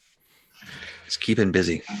too. Just keep him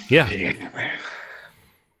busy. Yeah.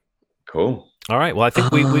 Cool. All right. Well, I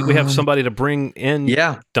think we have somebody to bring in.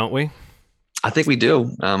 Yeah, don't we? I think we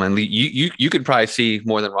do. And you could probably see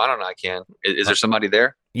more than Ron and I can. Is there somebody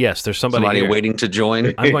there? Yes, there's somebody here. Waiting to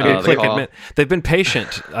join. I'm going to click admit. They've been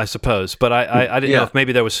patient, I suppose, but I didn't know if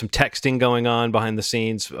maybe there was some texting going on behind the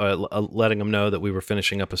scenes, letting them know that we were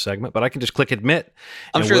finishing up a segment. But I can just click admit.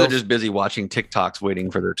 I'm sure they're just busy watching TikToks, waiting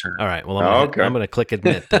for their turn. All right. Well, I'm going to click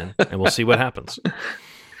admit then, and we'll see what happens.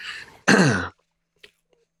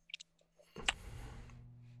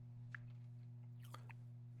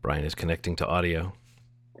 Brian is connecting to audio.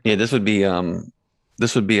 Yeah, this would be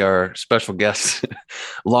our special guest,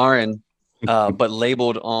 Lauren, but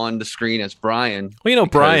labeled on the screen as Brian. Well, you know,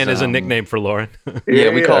 Brian is a nickname for Lauren.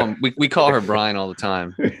 We call him. We call her Brian all the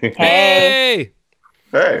time. Hey,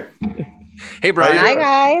 hey, Brian. Hi,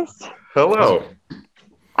 guys. Hello.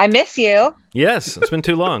 I miss you. Yes, it's been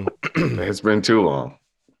too long. It's been too long.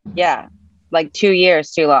 Yeah, like 2 years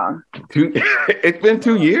too long. It's been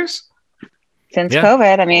 2 years since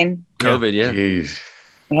COVID. I mean, COVID. Yeah. Jeez.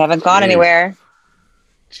 We haven't gone anywhere.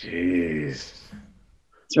 Jeez.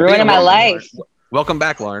 It's ruining my life. Welcome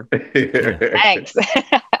back, Lauren. Thanks.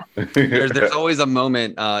 There's always a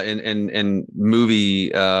moment in movie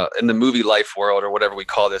in the movie life world or whatever we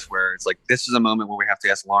call this, where it's like this is a moment where we have to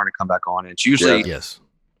ask Lauren to come back on. And it's usually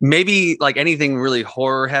maybe like anything really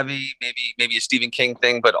horror heavy, maybe a Stephen King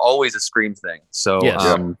thing, but always a Scream thing. So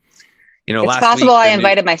you know, it's possible I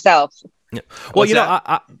invited myself. Yeah. Well, you know,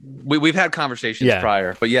 we've had conversations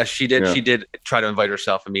prior, but yes, she did. Yeah. She did try to invite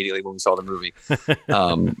herself immediately when we saw the movie.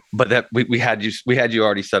 But that we had you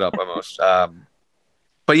already set up almost.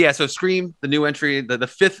 But yeah, so Scream, the new entry, the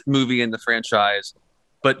 5th movie in the franchise,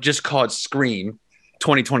 but just called Scream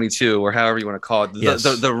 2022 or however you want to call it.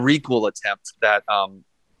 The requel attempt that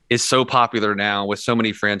is so popular now with so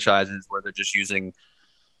many franchises where they're just using,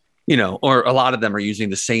 you know, or a lot of them are using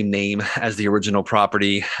the same name as the original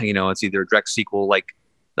property. You know, it's either a direct sequel like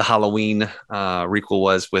the Halloween requel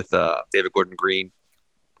was with David Gordon Green,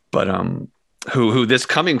 but who this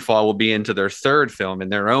coming fall will be into their 3rd film in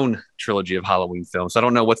their own trilogy of Halloween films. So I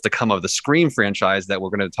don't know what's to come of the Scream franchise that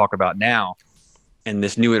we're going to talk about now. in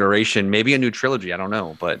this new iteration, maybe a new trilogy. I don't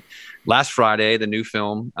know. But last Friday, the new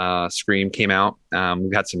film, Scream, came out. We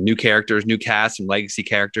got some new characters, new cast, some legacy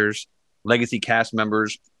characters, legacy cast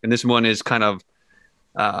members. And this one is kind of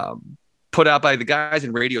put out by the guys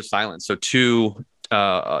in Radio Silence. So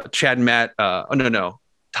Chad and Matt,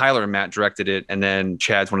 Tyler and Matt directed it. And then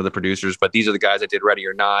Chad's one of the producers. But these are the guys that did Ready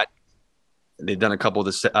or Not. They've done a couple of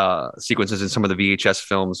the sequences in some of the VHS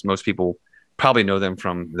films. Most people probably know them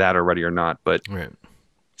from that or Ready or Not. But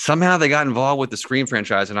somehow they got involved with the Scream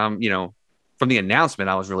franchise. And I'm, from the announcement,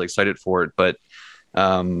 I was really excited for it. But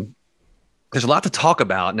there's a lot to talk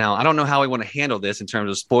about. Now, I don't know how we want to handle this in terms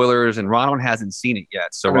of spoilers. And Ronald hasn't seen it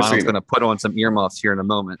yet. So Ronald's going to put on some earmuffs here in a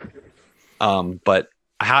moment. But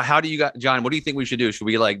how do you got, John, what do you think we should do? Should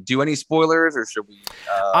we do any spoilers, or should we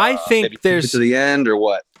I think there's to the end, or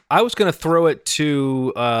what? I was going to throw it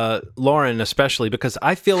to Lauren, especially because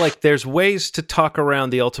I feel like there's ways to talk around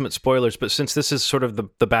the ultimate spoilers, but since this is sort of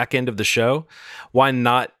the back end of the show, why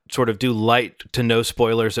not sort of do light to no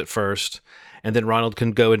spoilers at first? And then Ronald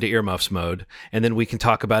can go into earmuffs mode, and then we can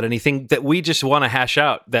talk about anything that we just want to hash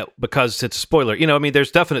out, that because it's a spoiler.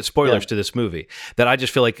 There's definite spoilers to this movie that I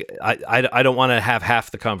just feel like I don't want to have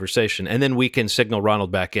half the conversation, and then we can signal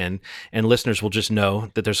Ronald back in, and listeners will just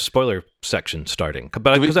know that there's a spoiler section starting.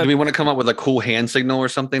 But do we want to come up with a cool hand signal or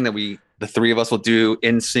something that the three of us will do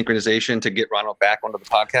in synchronization to get Ronald back onto the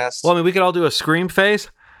podcast? Well, we could all do a scream face.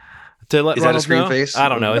 To let Is Ronald that a screen know? face? I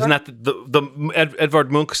don't know. Isn't that the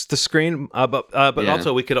Edvard Munch's The Screen? But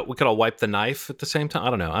also we could all wipe the knife at the same time. I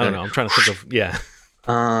don't know. I'm trying to think of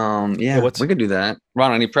we could do that.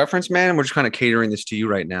 Ron, any preference, man? We're just kind of catering this to you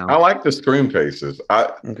right now. I like the screen faces.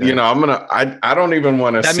 I don't even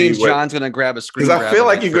want to. That means John's gonna grab a screen because I feel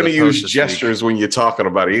like you're gonna use gestures when you're talking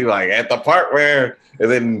about it. You're like at the part where,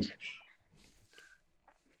 and then.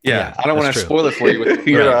 Yeah, I don't want to spoil it for you with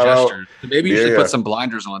gestures. Maybe you should put some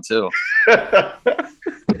blinders on too.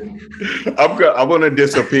 I'm gonna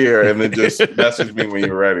disappear and then just message me when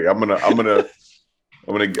you're ready. I'm gonna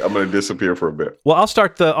disappear for a bit. Well, I'll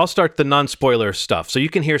start the non-spoiler stuff, so you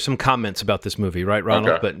can hear some comments about this movie, right,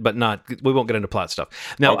 Ronald? Okay. But not, we won't get into plot stuff.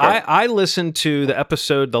 Now, okay. I listened to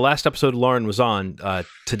the last episode Lauren was on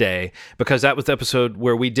today, because that was the episode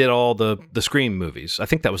where we did all the Scream movies. I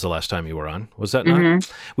think that was the last time you were on. Was that not?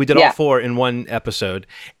 We did all 4 in one episode,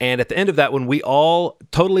 and at the end of that one, we all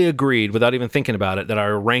totally agreed, without even thinking about it, that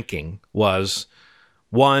our ranking was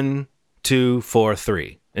 1, 2, 4,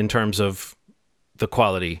 3 in terms of the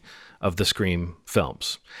quality of the Scream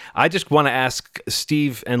films. I just want to ask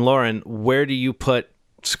Steve and Lauren, where do you put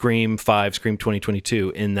Scream 5, Scream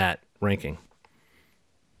 2022 in that ranking?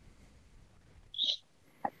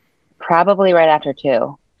 Probably right after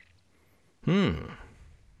 2.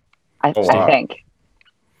 I think.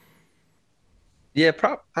 Yeah,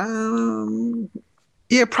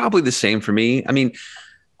 probably the same for me. I mean,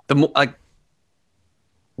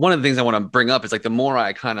 one of the things I want to bring up is the more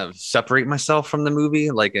I kind of separate myself from the movie,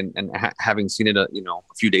 having seen it, a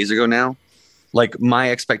few days ago now, my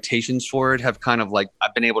expectations for it have kind of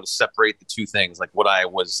I've been able to separate the two things, what I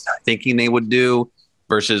was thinking they would do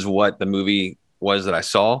versus what the movie was that I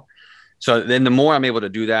saw. So then the more I'm able to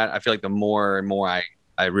do that, I feel like the more and more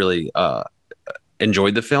I really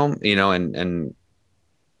enjoyed the film, and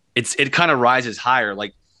it kind of rises higher.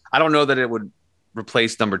 I don't know that it would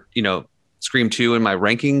replace Scream 2 in my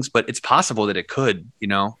rankings, but it's possible that it could,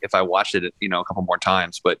 if I watched it, a couple more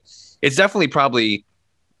times. But it's definitely probably,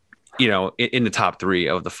 in the top 3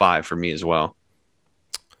 of the 5 for me as well.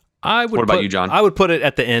 What about you, John? I would put it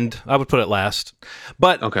at the end. I would put it last.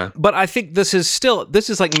 But okay. But I think this is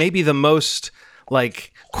maybe the most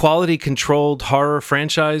quality controlled horror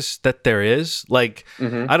franchise that there is.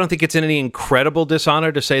 I don't think it's in any incredible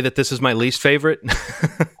dishonor to say that this is my least favorite.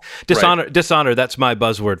 Dishonor, that's my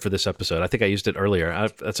buzzword for this episode. I think I used it earlier.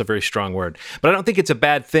 That's a very strong word. But I don't think it's a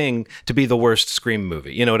bad thing to be the worst Scream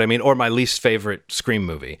movie. You know what I mean? Or my least favorite Scream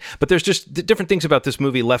movie. But there's just different things about this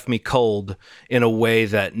movie left me cold in a way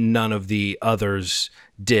that none of the others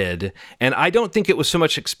did. And I don't think it was so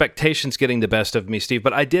much expectations getting the best of me, Steve,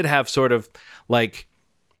 but I did have sort of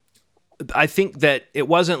I think that it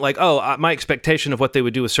wasn't my expectation of what they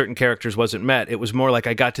would do with certain characters wasn't met. It was more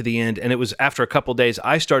I got to the end, and it was after a couple days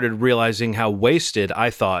I started realizing how wasted I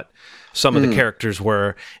thought some of the characters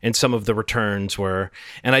were and some of the returns were.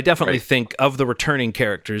 And I definitely think of the returning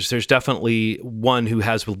characters, there's definitely one who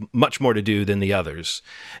has much more to do than the others.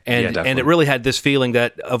 And it really had this feeling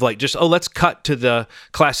that of like just, let's cut to the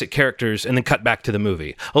classic characters and then cut back to the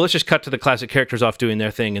movie. Let's just cut to the classic characters off doing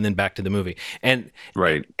their thing and then back to the movie. And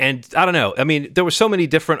I don't know. I mean, there were so many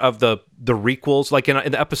different of the requels. Like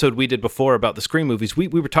in the episode we did before about the Scream movies, we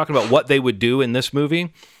were talking about what they would do in this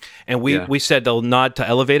movie. And we said they'll nod to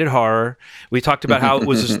elevated horror. We talked about how it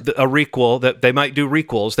was a requel, that they might do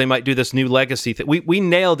requels. They might do this new legacy thing. We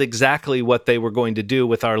nailed exactly what they were going to do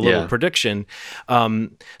with our little prediction. So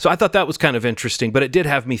I thought that was kind of interesting, but it did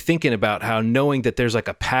have me thinking about how knowing that there's like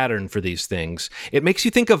a pattern for these things, it makes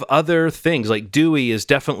you think of other things. Like Dewey is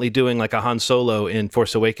definitely doing like a Han Solo in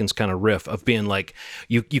Force Awakens kind of riff of being like,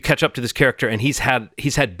 you catch up to this character and he's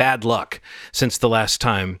had bad luck since the last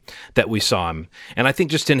time that we saw him. And I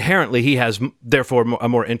think just inherently he has therefore a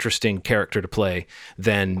more interesting character to play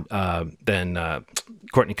than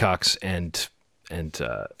Courtney Cox and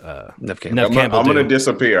Neve Campbell. I'm going to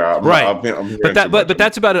disappear. But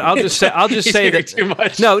that's about it. I'll just say that too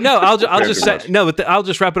much. I'll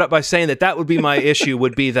just wrap it up by saying that would be my issue.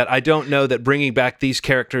 Would be that I don't know that bringing back these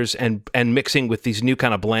characters and mixing with these new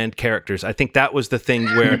kind of bland characters. I think that was the thing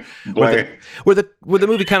where the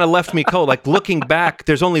movie kind of left me cold. Like looking back,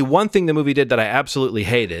 there's only one thing the movie did that I absolutely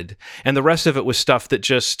hated, and the rest of it was stuff that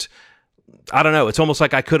just, I don't know. It's almost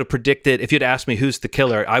like I could have predicted. If you'd asked me who's the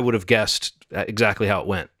killer, I would have guessed exactly how it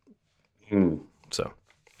went. So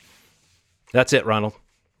that's it, Ronald.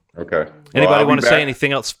 Okay. Anybody want to say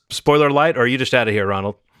anything else? Spoiler alert, or are you just out of here,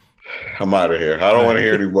 Ronald? I'm out of here. I don't want to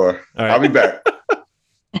hear anymore. All right. I'll be back.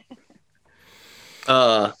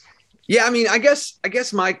 Yeah, I mean, I guess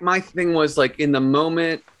my thing was like in the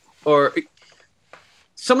moment, or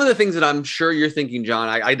some of the things that I'm sure you're thinking, John,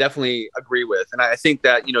 I definitely agree with. And I think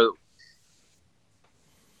that,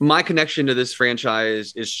 my connection to this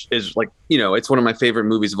franchise is like, it's one of my favorite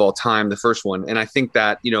movies of all time, the first one. And I think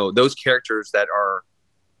that, those characters that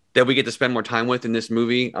we get to spend more time with in this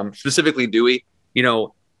movie, specifically Dewey,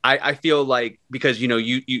 I feel like because,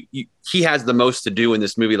 he has the most to do in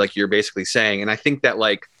this movie, like you're basically saying. And I think that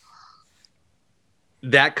like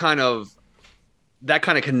that kind of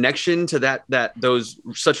connection to those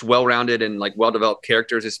such well-rounded and like well-developed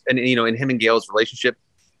characters is, and, in him and Gail's relationship,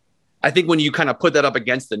 I think when you kind of put that up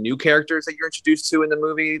against the new characters that you're introduced to in the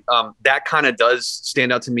movie, that kind of does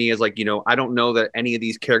stand out to me as like, I don't know that any of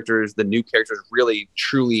these characters, the new characters, really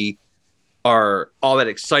truly are all that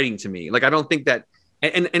exciting to me. Like, I don't think that,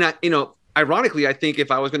 and I, ironically, I think if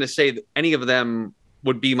I was going to say that any of them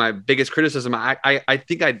would be my biggest criticism, I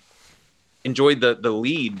think I enjoyed the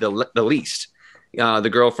lead the least, the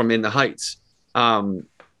girl from In the Heights. And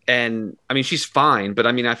I mean, she's fine, but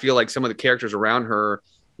I mean, I feel like some of the characters around her,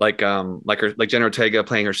 like Jenna Ortega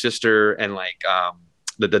playing her sister, and like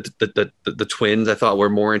the twins, I thought were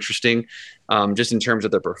more interesting, just in terms of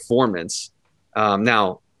their performance.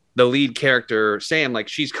 Now, the lead character Sam, like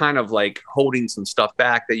she's kind of like holding some stuff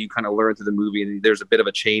back that you kind of learn through the movie, and there's a bit of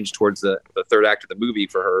a change towards the third act of the movie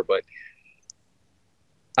for her. But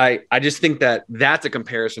I just think that that's a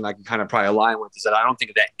comparison I can kind of probably align with, is that I don't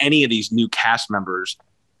think that any of these new cast members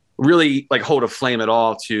really like hold a flame at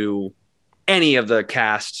all to any of the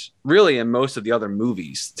cast really in most of the other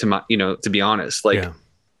movies, to be honest. Like,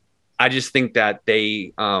 I just think that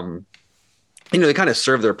they, they kind of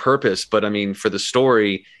serve their purpose, but I mean, for the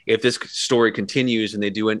story, if this story continues and they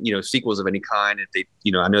do, sequels of any kind, if they,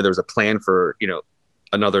 I know there was a plan for,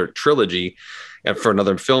 another trilogy and for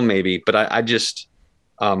another film maybe, but I just,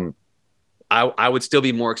 I would still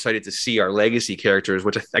be more excited to see our legacy characters,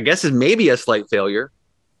 which I guess is maybe a slight failure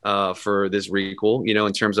for this requel,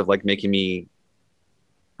 in terms of like making me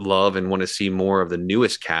love and want to see more of the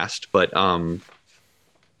newest cast. But I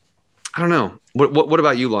don't know. What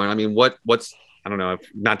about you, Lauren? I mean, what's I don't know,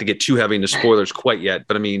 not to get too heavy into spoilers quite yet,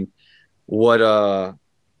 but I mean, what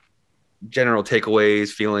general takeaways,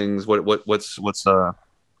 feelings? What's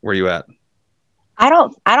where you at? I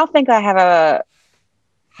don't think I have a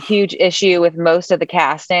huge issue with most of the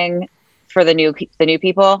casting for the new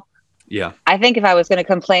people. Yeah. I think if I was going to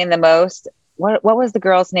complain the most, what was the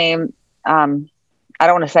girl's name? I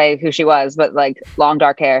don't want to say who she was, but like long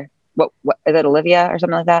dark hair. What is it, Olivia or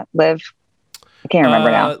something like that? Liv? I can't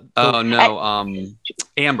remember now. Oh no,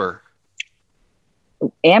 Amber.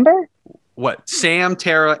 Amber? What? Sam,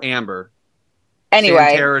 Tara, Amber. Anyway,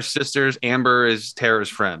 Sam, Tara's sisters. Amber is Tara's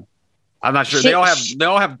friend. I'm not sure. They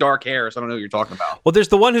all have dark hair, so I don't know what you're talking about. Well, there's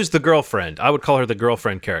the one who's the girlfriend. I would call her the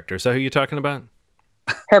girlfriend character. Is that who you're talking about?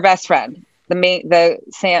 Her best friend.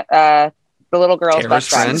 the little girl's Tara's best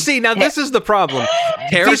friend. friend? See, now this is the problem.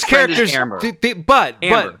 Tara's These friend is characters, Amber.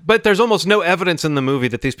 Amber. but there's almost no evidence in the movie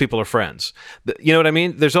that these people are friends. You know what I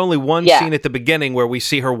mean? There's only one scene at the beginning where we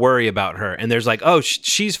see her worry about her, and there's like, oh,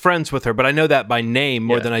 she's friends with her, but I know that by name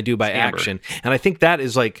more than I do by action. And I think that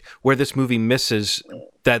is like where this movie misses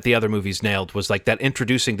that the other movies nailed, was like that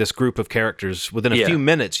introducing this group of characters within a few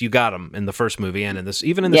minutes. You got them in the first movie and in this,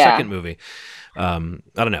 even in the second movie. I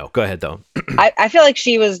don't know. Go ahead though. I feel like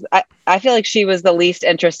she was. I feel like she was the least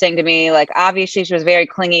interesting to me. Like obviously she was very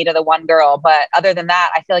clingy to the one girl, but other than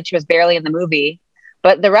that, I feel like she was barely in the movie.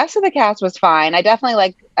 But the rest of the cast was fine. I definitely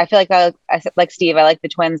like. I feel like I like Steve. I like the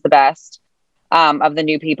twins the best of the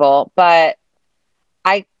new people. But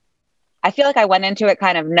I feel like I went into it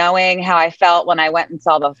kind of knowing how I felt when I went and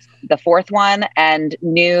saw the fourth one, and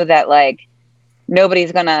knew that like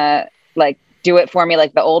nobody's gonna like do it for me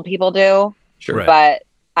like the old people do. Sure. Right. But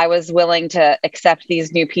I was willing to accept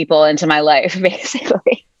these new people into my life,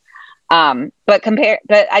 basically. But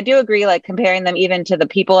I do agree, like comparing them even to the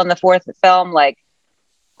people in the fourth film, like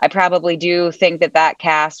I probably do think that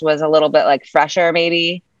cast was a little bit like fresher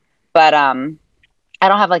maybe, but I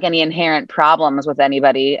don't have like any inherent problems with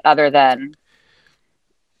anybody other than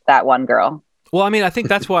that one girl. Well, I mean, I think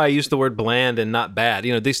that's why I used the word bland and not bad.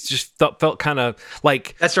 You know, these just felt kind of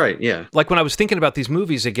like... That's right, yeah. Like when I was thinking about these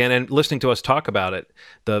movies again and listening to us talk about it,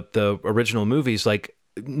 the original movies, like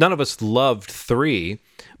none of us loved 3,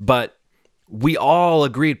 but we all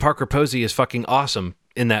agreed Parker Posey is fucking awesome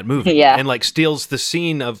in that movie. Yeah. And like steals the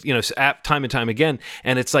scene of, you know, time and time again.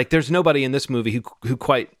 And it's like, there's nobody in this movie who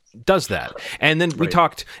quite does that. And then we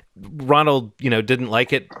talked, Ronald, you know, didn't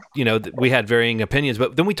like it, you know, we had varying opinions,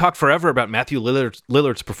 but then we talked forever about Matthew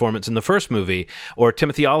Lillard's performance in the first movie, or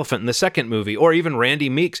Timothy Olyphant in the second movie, or even Randy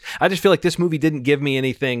Meeks. I just feel like this movie didn't give me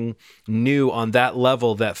anything new on that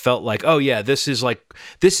level that felt like, oh yeah, this is,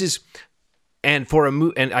 and for a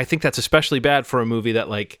movie, and I think that's especially bad for a movie that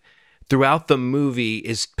like throughout the movie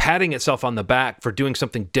is patting itself on the back for doing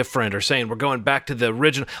something different, or saying we're going back to the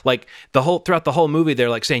original. Like throughout the whole movie, they're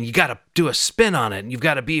like saying you got to do a spin on it, and you've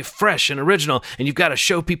got to be fresh and original, and you've got to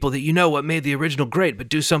show people that you know what made the original great, but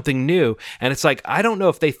do something new. And it's like, I don't know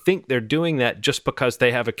if they think they're doing that just because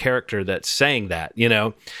they have a character that's saying that. You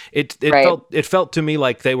know, it felt to me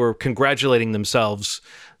like they were congratulating themselves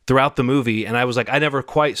throughout the movie, and I was like, I never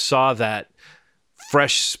quite saw that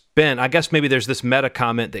fresh spin. I guess maybe there's this meta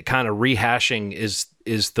comment that kind of rehashing is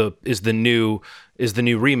the new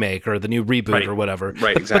remake or the new reboot or whatever.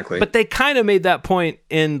 Right, exactly. But they kind of made that point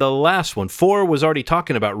in the last one. 4 was already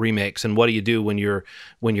talking about remakes and what do you do when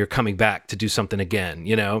you're coming back to do something again,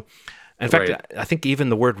 you know? In fact, I think even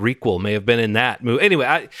the word requel may have been in that movie.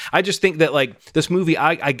 Anyway, I just think that like this movie,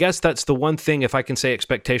 I guess that's the one thing, if I can say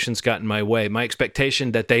expectations got in my way. My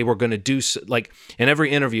expectation that they were going to do, like in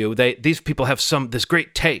every interview, these people have this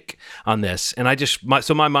great take on this. And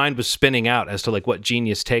so my mind was spinning out as to like what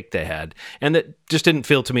genius take they had. And that just didn't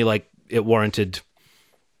feel to me like it warranted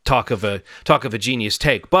talk of a genius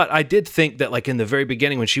take. But I did think that like in the very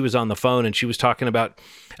beginning when she was on the phone and she was talking about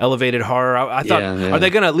elevated horror, I thought, are they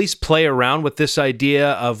going to at least play around with this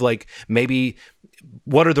idea of like maybe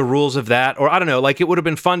what are the rules of that? Or I don't know, like it would have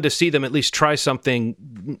been fun to see them at least try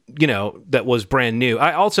something, you know, that was brand new.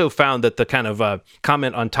 I also found that the kind of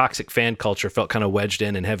comment on toxic fan culture felt kind of wedged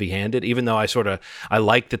in and heavy-handed, even though I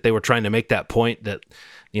liked that they were trying to make that point that,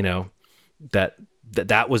 you know,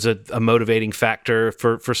 that was a motivating factor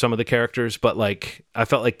for some of the characters. But like, I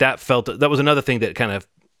felt like that was another thing that kind of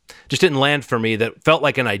just didn't land for me, that felt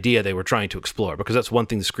like an idea they were trying to explore, because that's one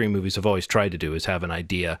thing the Scream movies have always tried to do, is have an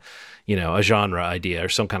idea, you know, a genre idea or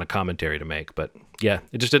some kind of commentary to make. But yeah,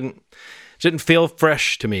 it just didn't feel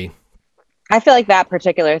fresh to me. I feel like that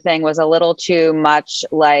particular thing was a little too much.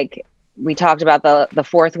 Like we talked about the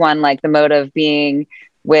fourth one, like the motive being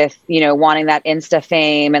with, you know, wanting that Insta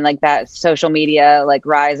fame and like that social media, like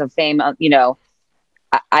rise of fame, you know,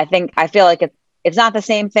 I feel like it's not the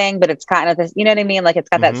same thing, but it's kind of this, you know what I mean? Like it's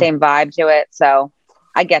got that same vibe to it. So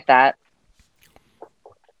I get that.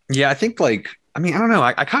 Yeah. I think like, I mean, I don't know.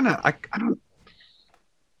 I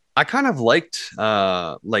kind of liked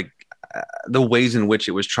the ways in which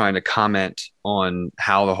it was trying to comment on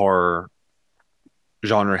how the horror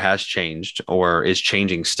genre has changed or is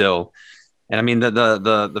changing still. And I mean,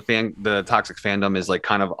 the toxic fandom is like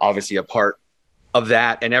kind of obviously a part of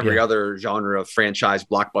that and every other genre of franchise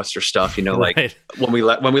blockbuster stuff, you know, like when we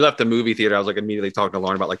left the movie theater, I was like immediately talking to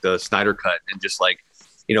Lauren about like the Snyder Cut and just like,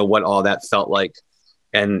 you know, what all that felt like,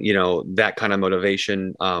 and, you know, that kind of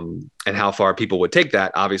motivation and how far people would take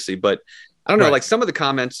that, obviously. But I don't know, Right. like some of the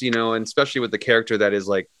comments, and especially with the character that is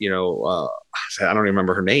like, I don't even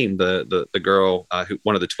remember her name, the girl,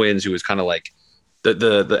 one of the twins who was kind of like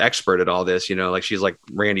the expert at all this, like she's like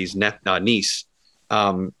Randy's niece.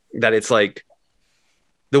 That it's like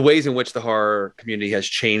the ways in which the horror community has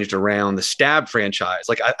changed around the Stab franchise.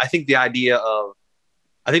 Like I think the idea of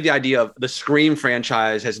the Scream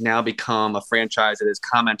franchise has now become a franchise that is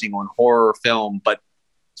commenting on horror film, but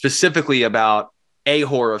specifically about a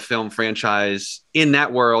horror film franchise in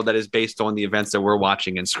that world that is based on the events that we're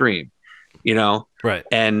watching in Scream, Right.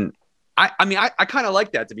 And I mean, I kind of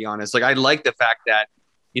like that, to be honest. Like, I like the fact that,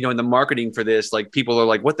 in the marketing for this, like people are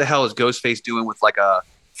like, what the hell is Ghostface doing with like a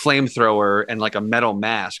flamethrower and like a metal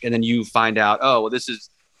mask? And then you find out, oh, well, this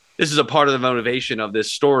is a part of the motivation of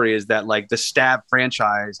this story, is that like the Stab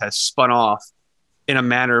franchise has spun off in a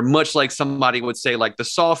manner much like somebody would say like the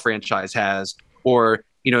Saw franchise has, or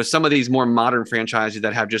some of these more modern franchises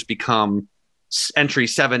that have just become entry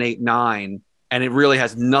 7, 8, 9, and it really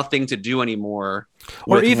has nothing to do anymore.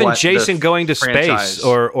 Or even Jason going to franchise. space,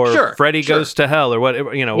 or Freddy goes to hell, or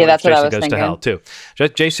whatever. Yeah, that's what I Jason was goes thinking. to hell too.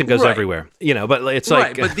 Jason goes everywhere. But it's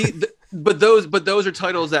like, but those are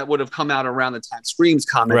titles that would have come out around the time Scream's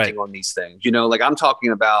commenting on these things. Like I'm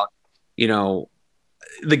talking about,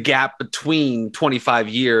 the gap between 25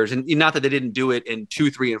 years, and not that they didn't do it in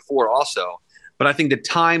 2, 3, and 4 also. But I think the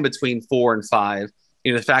time between 4 and 5,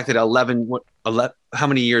 the fact that 11, how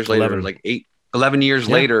many years later, 11. like 11 years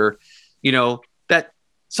later, that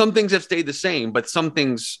some things have stayed the same, but some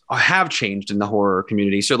things have changed in the horror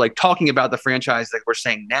community. So like talking about the franchise that we're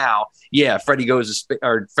saying now, Freddy goes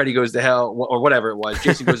to hell, or whatever it was.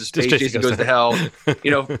 Jason goes to space, Jason goes to hell.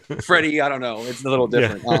 Freddy, I don't know. It's a little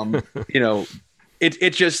different.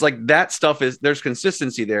 It's just like that stuff there's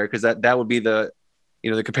consistency there, because that would be the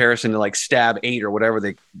comparison to like Stab 8 or whatever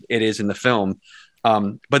it is in the film.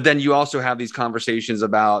 But then you also have these conversations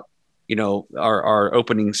about, our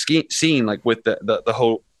opening scene, like with the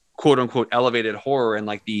whole quote unquote elevated horror, and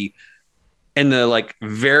like the like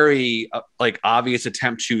very like obvious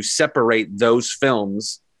attempt to separate those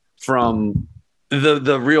films from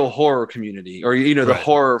the real horror community, or, the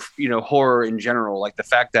horror, horror in general, like the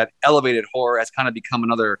fact that elevated horror has kind of become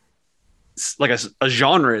another, like a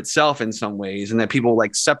genre itself in some ways, and that people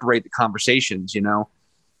like separate the conversations,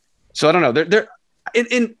 So I don't know. They're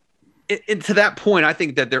to that point, I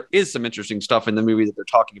think that there is some interesting stuff in the movie that they're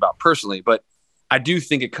talking about personally, but I do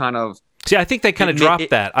think it kind of. See, I think they kind of dropped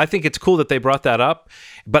that. I think it's cool that they brought that up,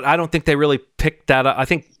 but I don't think they really picked that up. I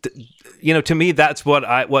think, to me, that's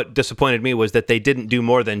what disappointed me, was that they didn't do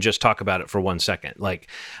more than just talk about it for 1 second. Like,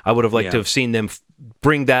 I would have liked to have seen them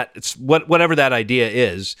bring that, whatever that idea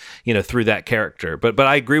is, through that character. But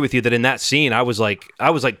I agree with you that in that scene, I was like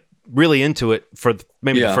really into it for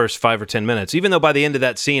maybe the first 5 or 10 minutes, even though by the end of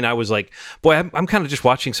that scene I was like, boy, I'm kind of just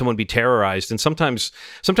watching someone be terrorized. And sometimes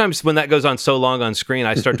when that goes on so long on screen,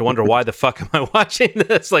 I start to wonder, why the fuck am I watching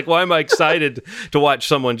this? Like, why am I excited to watch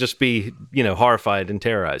someone just be horrified and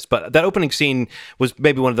terrorized? But that opening scene was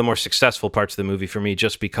maybe one of the more successful parts of the movie for me,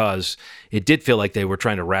 just because it did feel like they were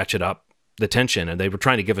trying to ratchet up the tension, and they were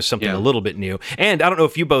trying to give us something a little bit new. And I don't know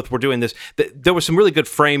if you both were doing this, there was some really good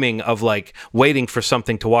framing of like waiting for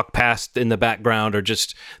something to walk past in the background, or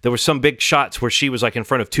just there were some big shots where she was like in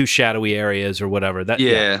front of 2 shadowy areas or whatever. That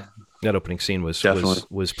opening scene was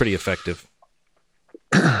pretty effective.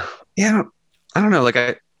 I don't know, like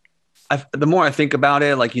I the more I think about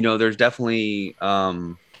it, like, there's definitely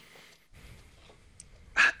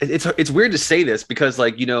it's weird to say this, because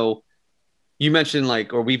like, you mentioned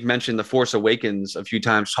like, or we've mentioned The Force Awakens a few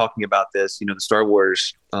times talking about this, the Star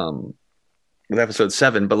Wars with Episode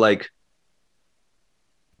 7, but like,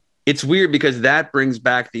 it's weird because that brings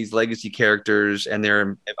back these legacy characters, and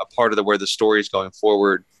they're a part of where the story is going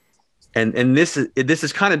forward. And this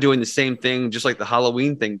is kind of doing the same thing, just like the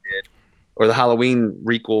Halloween thing did, or the Halloween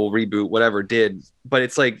reboot, whatever did. But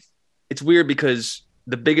it's like, it's weird because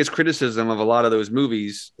the biggest criticism of a lot of those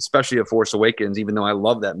movies, especially of Force Awakens, even though I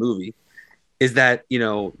love that movie, is that,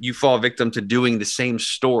 you fall victim to doing the same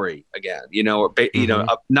story again, or,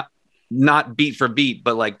 not beat for beat,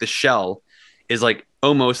 but like the shell is like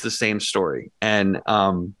almost the same story. And,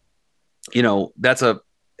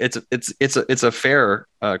 it's a fair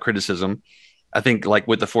criticism. I think like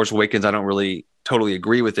with The Force Awakens, I don't really totally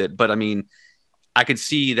agree with it, but I mean, I could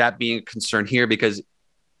see that being a concern here, because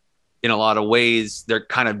in a lot of ways they're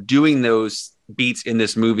kind of doing those beats in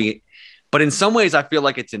this movie. But in some ways, I feel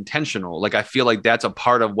like it's intentional. Like, I feel like that's a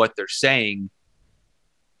part of what they're saying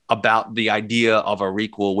about the idea of a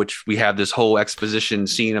requel, which we have this whole exposition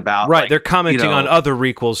scene about. Right. Like, they're commenting on other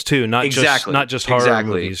requels too, not just horror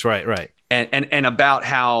Exactly. movies. Right. And about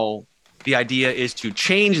how the idea is to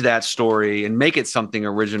change that story and make it something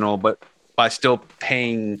original, but by still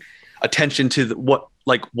paying attention to what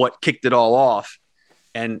kicked it all off,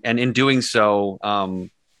 and in doing so,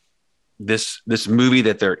 this movie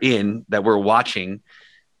that they're in, that we're watching,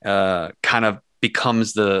 kind of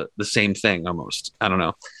becomes the same thing almost. I don't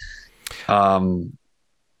know.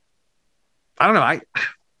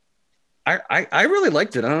 I really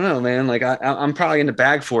liked it. I don't know, man. Like I'm probably in the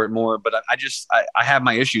bag for it more, but I have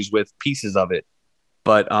my issues with pieces of it.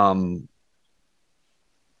 But and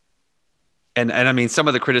I mean, some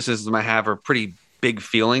of the criticisms I have are pretty big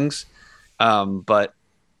feelings. But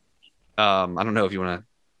I don't know if you want to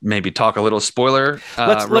maybe talk a little spoiler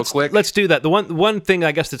real quick. Let's do that. The one thing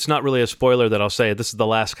I guess that's not really a spoiler that I'll say, this is the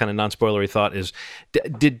last kind of non-spoilery thought, is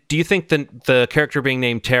do you think the character being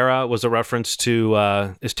named Tara was a reference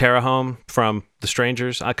to is Tara home from The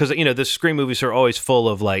Strangers? Because the Scream movies are always full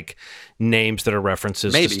of like names that are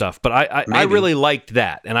references to stuff. But I really liked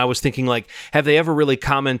that, and I was thinking, like, have they ever really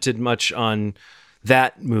commented much on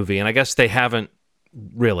that movie? And I guess they haven't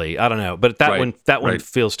really. I don't know, but that one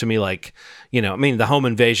feels to me like, I mean, the home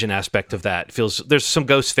invasion aspect of that feels, there's some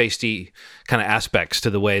Ghostface-y kind of aspects to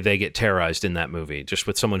the way they get terrorized in that movie, just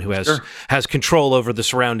with someone who has control over the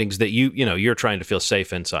surroundings that you're trying to feel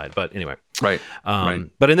safe inside. But anyway, right.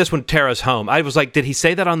 But in this one, Tara's home. I was like, did he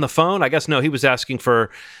say that on the phone? I guess no. He was asking for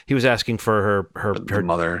her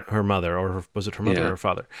mother, or was it her mother or her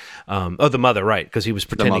father? The mother, right? Because he was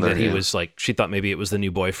pretending that he was like, she thought maybe it was the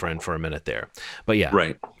new boyfriend for a minute there. But yeah,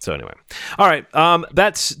 right. So anyway, all right.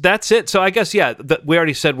 That's it. So I guess we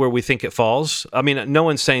already said where we think it falls. I mean, no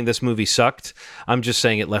one's saying this movie sucked. I'm just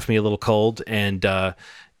saying it left me a little cold. And I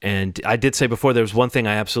did say before there was one thing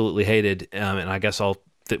I absolutely hated, and I guess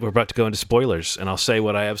we're about to go into spoilers, and I'll say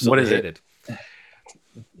what I absolutely hated.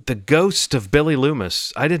 The ghost of Billy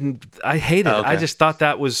Loomis. I hated it. I just thought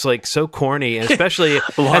that was like so corny, and especially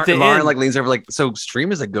at the end, like leans over like, so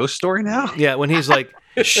Scream is a ghost story now? Yeah, when he's like,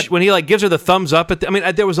 when he like gives her the thumbs up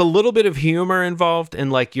there was a little bit of humor involved in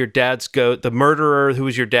like your dad's the murderer who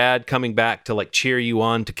was your dad coming back to like cheer you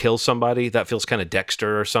on to kill somebody. That feels kind of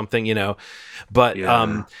Dexter or something, but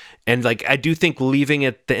and like, I do think leaving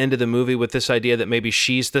at the end of the movie with this idea that maybe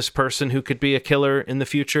she's this person who could be a killer in the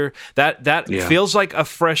future, that feels like a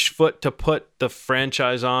fresh foot to put the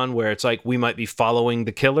franchise on, where it's like, we might be following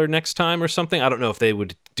the killer next time or something. I don't know if they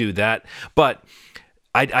would do that, but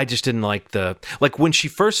I just didn't like when she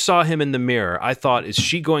first saw him in the mirror, I thought, is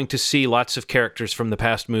she going to see lots of characters from the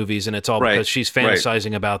past movies, and it's all because she's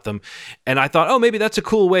fantasizing about them? And I thought, oh, maybe that's a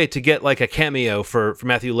cool way to get like a cameo for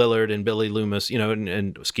Matthew Lillard and Billy Loomis,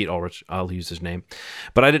 and Skeet Ulrich, I'll use his name.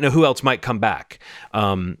 But I didn't know who else might come back.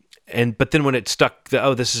 But then when it stuck,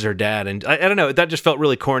 this is her dad, and I don't know, that just felt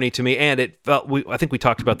really corny to me. And it felt, I think we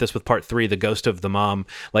talked about this with part 3, the ghost of the mom,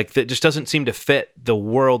 like that just doesn't seem to fit the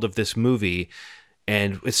world of this movie.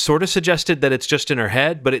 And it's sort of suggested that it's just in her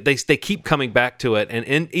head, but they keep coming back to it.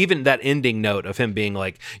 And even that ending note of him being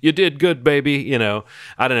like, "You did good, baby," I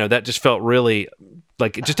don't know, that just felt really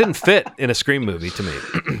like it just didn't fit in a Scream movie to me.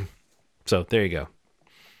 So there you go.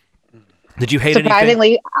 Did you hate it?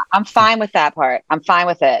 Surprisingly, I'm fine with that part. I'm fine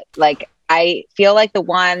with it. Like, I feel like the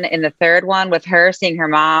one in the third one with her seeing her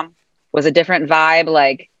mom was a different vibe.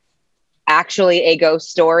 Like, actually a ghost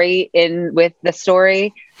story with the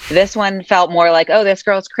story. This one felt more like, oh, this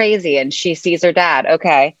girl's crazy and she sees her dad.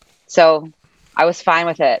 Okay. So I was fine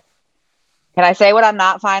with it. Can I say what I'm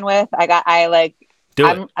not fine with?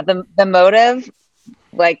 The motive,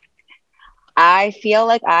 like, I feel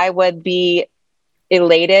like I would be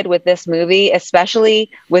elated with this movie, especially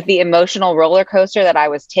with the emotional roller coaster that I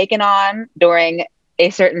was taken on during a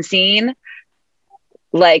certain scene.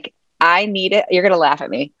 Like, I need it. You're going to laugh at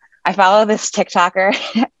me. I follow this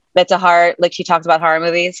TikToker that's she talks about horror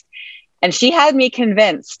movies, and she had me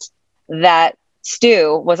convinced that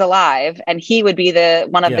Stu was alive and he would be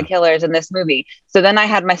one of the killers in this movie. So then I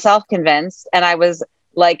had myself convinced, and I was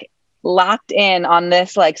like locked in on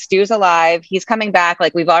this, like, Stu's alive. He's coming back.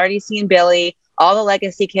 Like, we've already seen Billy. All the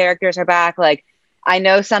legacy characters are back. Like, I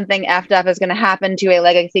know something effed up is going to happen to a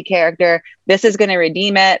legacy character. This is going to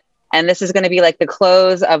redeem it. And this is going to be like the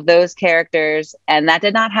close of those characters. And that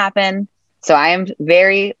did not happen. So I am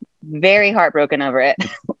very, very heartbroken over it.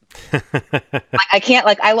 I can't,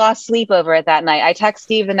 I lost sleep over it that night. I text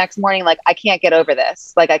Steve the next morning, like, I can't get over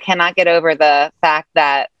this. Like, I cannot get over the fact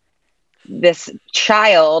that this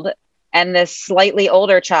child and this slightly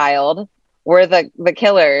older child were the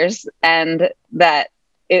killers, and that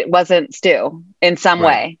it wasn't Stu in some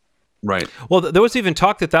way. Right. Well, there was even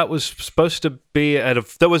talk that was supposed to be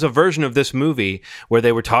there was a version of this movie where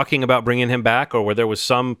they were talking about bringing him back, or where there was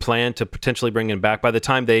some plan to potentially bring him back. By the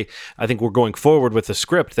time I think were going forward with the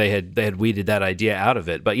script, they had weeded that idea out of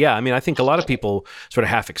it. But yeah, I mean, I think a lot of people sort of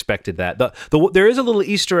half expected that. There is a little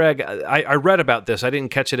Easter egg. I read about this. I didn't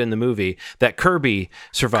catch it in the movie, that Kirby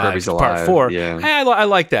survived Kirby's part alive, 4. yeah. I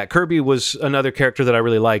like that. Kirby was another character that I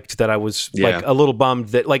really liked, that I was like a little bummed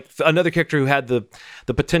that, like, another character who had the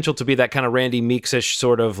potential to be that kind of Randy Meeks-ish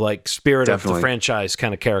sort of like spirit of the franchise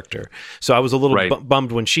kind of character. So I was a little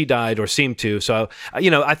bummed when she died, or seemed to. So,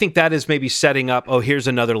 I think that is maybe setting up, here's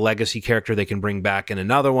another legacy character they can bring back in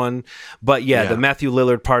another one. But the Matthew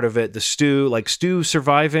Lillard part of it, the Stu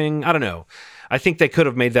surviving, I don't know. I think they could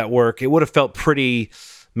have made that work. It would have felt pretty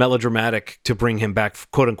melodramatic to bring him back,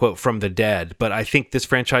 quote unquote, from the dead. But I think this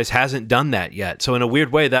franchise hasn't done that yet. So in a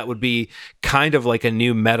weird way, that would be kind of like a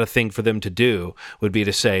new meta thing for them to do, would be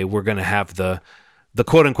to say, we're going to have the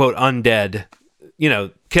quote unquote undead,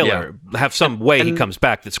 killer have some way he comes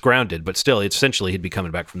back that's grounded, but still essentially he'd be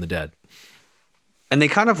coming back from the dead. And they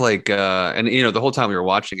kind of like, the whole time we were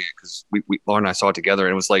watching it, because Lauren and I saw it together,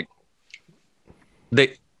 and it was like,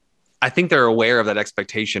 I think they're aware of that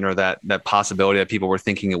expectation, or that possibility that people were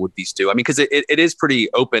thinking it would be Stu. I mean, because it is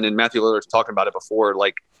pretty open, and Matthew Lillard's talking about it before,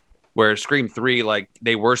 like where Scream 3, like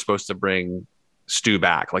they were supposed to bring Stu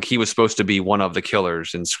back. Like he was supposed to be one of the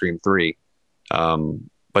killers in Scream 3.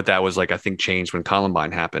 But that was like, I think, changed when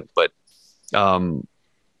Columbine happened. But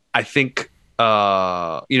I think,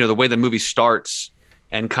 the way the movie starts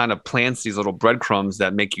and kind of plants these little breadcrumbs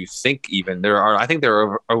that make you think, even there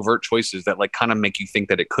are overt choices that like kind of make you think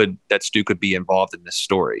that Stu could be involved in this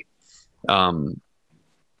story. And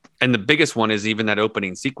the biggest one is even that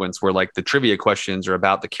opening sequence where like the trivia questions are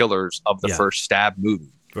about the killers of the first Stab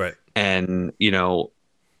movie. Right. And,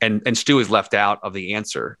 and Stu is left out of the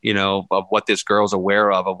answer, of what this girl's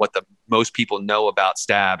aware of what the most people know about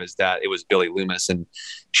Stab is that it was Billy Loomis, and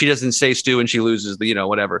she doesn't say Stu and she loses the,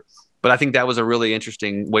 whatever. But I think that was a really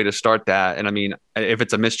interesting way to start that. And I mean, if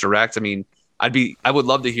it's a misdirect, I mean, I would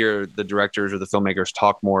love to hear the directors or the filmmakers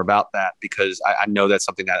talk more about that, because I know that's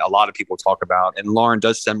something that a lot of people talk about. And Lauren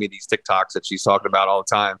does send me these TikToks that she's talking about all the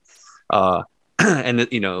time. And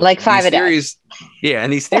like 5 a day. Yeah.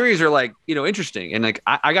 And these theories are like, interesting. And like,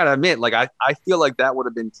 I gotta admit, like, I feel like that would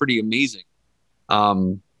have been pretty amazing.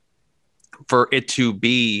 For it to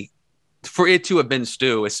have been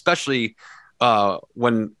Stu, especially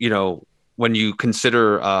when you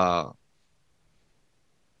consider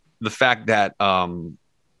the fact that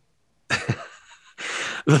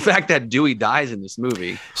Dewey dies in this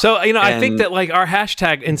movie. So I think that like our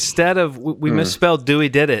hashtag, instead of we misspelled Dewey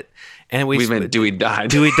did it, and we meant Dewey died.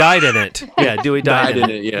 Dewey died in it. Yeah, Dewey died in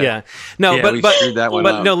it. Yeah. No, yeah, but screwed that one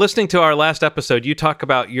up. No, listening to our last episode, you talk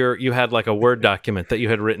about you had like a Word document that you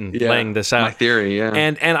had written laying this out. My theory, yeah.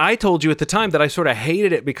 And I told you at the time that I sort of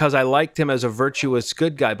hated it because I liked him as a virtuous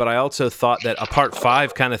good guy, but I also thought that a part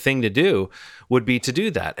 5 kind of thing to do would be to do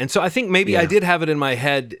that. And so I think maybe I did have it in my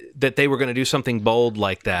head that they were going to do something bold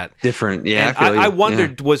like that. Different, yeah. And I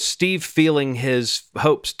wondered, was Steve feeling his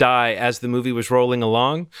hopes die as the movie was rolling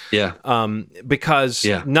along? Yeah. Because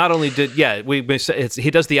not only did he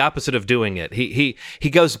does the opposite of doing it. He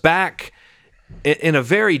goes back in a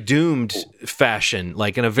very doomed fashion,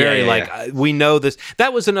 like in a very we know this.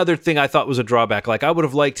 That was another thing I thought was a drawback. Like I would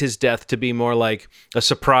have liked his death to be more like a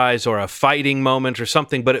surprise or a fighting moment or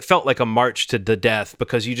something, but it felt like a march to the death,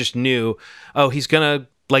 because you just knew, he's gonna,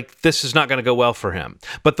 like, this is not going to go well for him.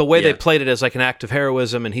 But the way they played it as like an act of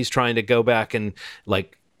heroism, and he's trying to go back and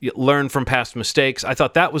like learn from past mistakes, I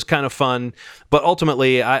thought that was kind of fun. But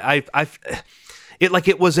ultimately,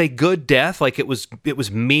 it was a good death. Like it was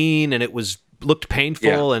mean, and it looked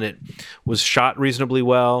painful, and it was shot reasonably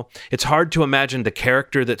well. It's hard to imagine the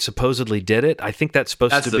character that supposedly did it. I think that's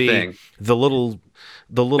supposed to be the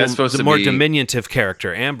more diminutive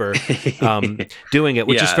character, Amber, doing it,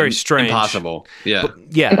 which is very strange. Impossible. Yeah. But,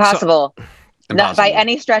 impossible. Not by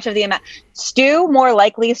any stretch of the amount. Stu more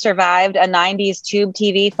likely survived a 90s tube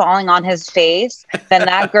TV falling on his face than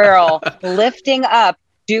that girl lifting up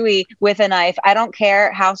Dewey with a knife. I don't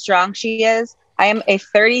care how strong she is. I am a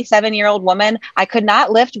 37-year-old woman. I could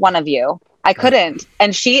not lift one of you. I couldn't.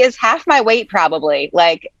 And she is half my weight, probably.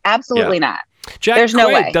 Like, absolutely not. There's no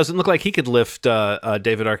way. Doesn't look like he could lift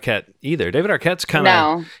David Arquette either. David Arquette's kind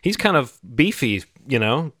of he's kind of beefy,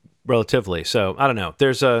 relatively. So I don't know.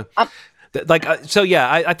 There's a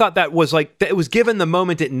I thought that was like, it was given the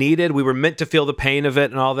moment it needed. We were meant to feel the pain of it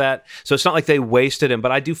and all that. So it's not like they wasted him,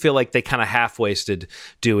 but I do feel like they kind of half wasted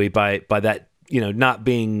Dewey by that, not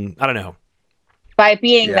being, I don't know. by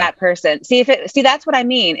being Yeah. that person. See, that's what I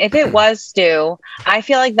mean. If it was Stu, I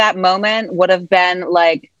feel like that moment would have been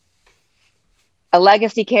like a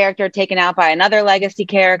legacy character taken out by another legacy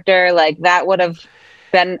character. Like that would have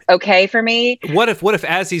been okay for me. What if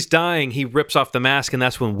as he's dying, he rips off the mask, and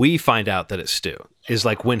that's when we find out that it's Stu? Is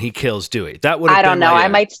like when he kills Dewey. That would. I don't know. Like, I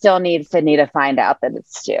might still need Sydney to find out that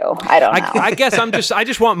it's Stu. I don't know. I guess I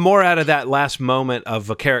just want more out of that last moment of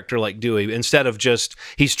a character like Dewey instead of just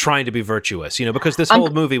he's trying to be virtuous, because this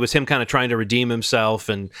whole movie was him kind of trying to redeem himself,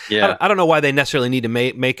 and I don't know why they necessarily need to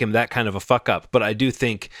make him that kind of a fuck up, but I do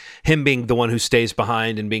think him being the one who stays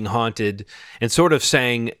behind and being haunted and sort of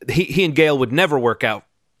saying he and Gail would never work out.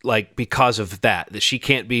 Like because of that she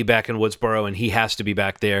can't be back in Woodsboro and he has to be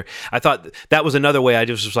back there. I thought that was another way I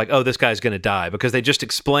just was like, oh, this guy's going to die, because they just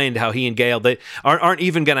explained how he and Gail, they aren't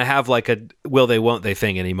even going to have like a will they won't they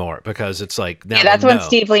thing anymore, because it's like now that's when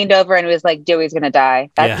Steve leaned over and was like, Dewey's going to die.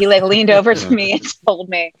 He like leaned over to me and told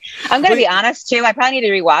me. I'm going to be honest too. I probably need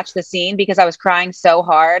to rewatch the scene because I was crying so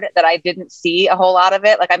hard that I didn't see a whole lot of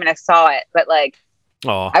it. Like, I mean, I saw it, but like,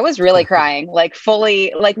 I was really crying, like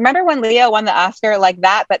fully. Like, remember when Leo won the Oscar like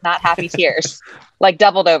that, but not happy tears, like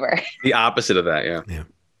doubled over. The opposite of that, yeah.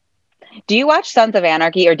 Do you watch Sons of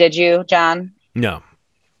Anarchy, or did you, John? No.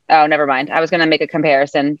 Oh, never mind. I was going to make a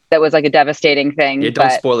comparison that was like a devastating thing. Yeah,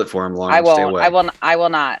 don't spoil it for him, Lauren. I won't. Stay away. I will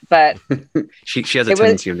not. But she has a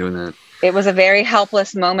tendency of doing that. It was a very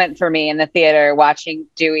helpless moment for me in the theater watching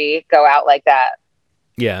Dewey go out like that.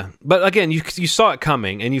 Yeah, but again, you saw it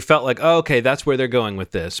coming, and you felt like, oh, okay, that's where they're going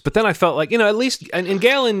with this. But then I felt like, at least, and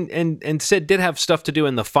Gail and Sid did have stuff to do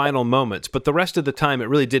in the final moments, but the rest of the time, it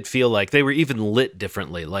really did feel like they were even lit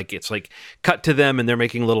differently. Like, it's like, cut to them, and they're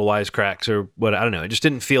making little wisecracks, or what, I don't know. It just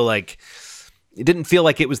didn't feel like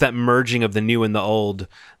it was that merging of the new and the old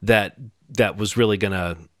that was really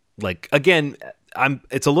gonna, like, again,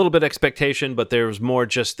 it's a little bit expectation, but there was more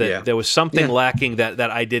just that there was something lacking that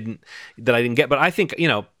I didn't get. But I think,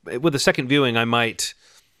 with the second viewing, I might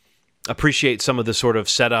appreciate some of the sort of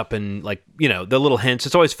setup and like, the little hints.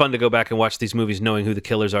 It's always fun to go back and watch these movies knowing who the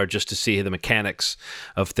killers are just to see the mechanics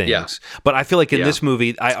of things. Yeah. But I feel like in this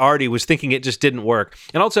movie, I already was thinking it just didn't work.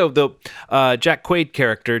 And also the Jack Quaid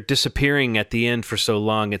character disappearing at the end for so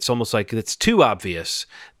long, it's almost like it's too obvious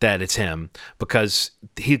that it's him, because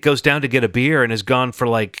he goes down to get a beer and is gone for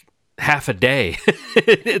like half a day.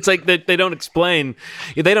 It's like they don't explain,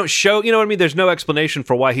 they don't show, you know what I mean? There's no explanation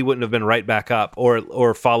for why he wouldn't have been right back up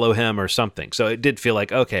or follow him or something. So it did feel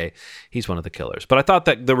like, okay, he's one of the killers. But I thought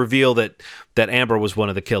that the reveal that Amber was one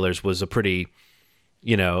of the killers was a pretty,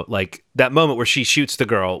 like that moment where she shoots the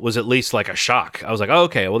girl was at least like a shock. I was like, oh,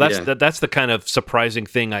 okay, well that's the kind of surprising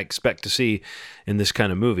thing I expect to see in this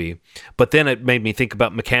kind of movie. But then it made me think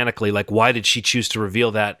about mechanically, like, why did she choose to reveal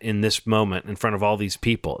that in this moment in front of all these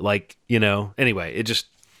people? Like, anyway, it just,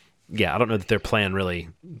 I don't know that their plan really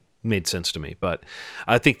made sense to me. But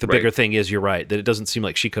I think the bigger thing is, you're right, that it doesn't seem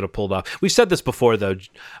like she could have pulled off. We said this before, though.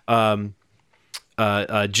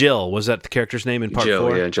 Jill, was that the character's name in part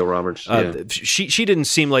 4? Yeah, Jill Roberts. She didn't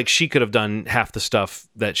seem like she could have done half the stuff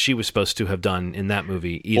that she was supposed to have done in that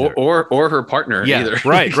movie either, or her partner either.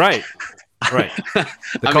 Right.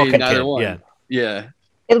 The neither one. Yeah.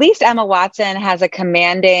 At least Emma Watson has a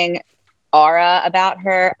commanding aura about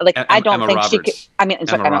her. Like, I don't Emma think Roberts. she could. I mean,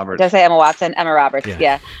 Emma Roberts. Did I say Emma Watson? Emma Roberts.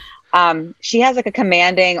 Yeah. She has like a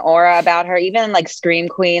commanding aura about her. Even like Scream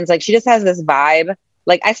Queens, like she just has this vibe.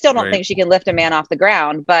 Like, I still don't think she can lift a man off the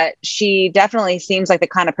ground, but she definitely seems like the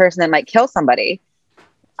kind of person that might kill somebody.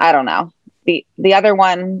 I don't know. The other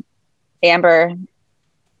one, Amber,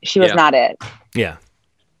 she was not it. Yeah.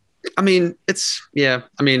 I mean,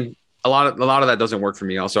 a lot of that doesn't work for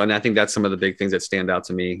me also. And I think that's some of the big things that stand out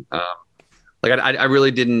to me. Like, I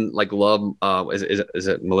really didn't like love, is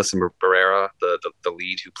it Melissa Barrera, the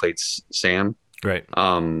lead who played Sam? Right.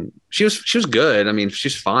 She was good. I mean,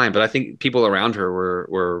 she's fine, but I think people around her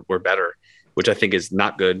were better, which I think is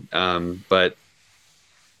not good. But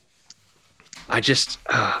I just,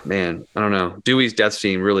 man, I don't know. Dewey's death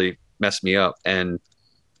scene really messed me up. And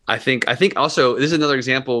I think also, this is another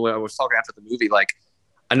example when I was talking after the movie, like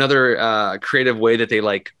another creative way that they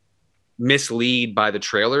like mislead by the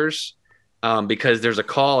trailers. Because there's a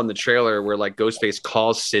call in the trailer where like Ghostface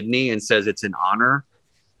calls Sydney and says it's an honor.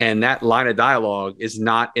 And that line of dialogue is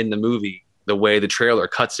not in the movie the way the trailer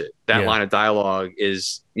cuts it. That line of dialogue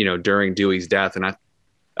is, during Dewey's death. And I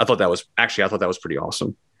thought that was pretty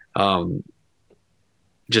awesome.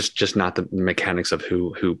 Just not the mechanics of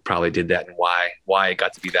who probably did that and why it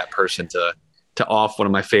got to be that person to off one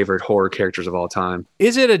of my favorite horror characters of all time.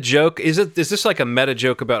 Is it a joke? Is this like a meta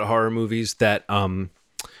joke about horror movies that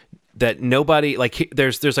that nobody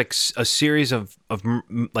there's like a series of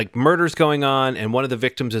like murders going on, and one of the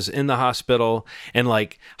victims is in the hospital, and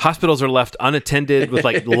like hospitals are left unattended with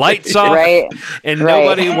like lights off, and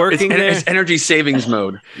nobody working there. It's energy savings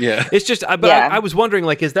mode. Yeah, it's just. I was wondering,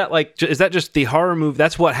 like, is that just the horror movie?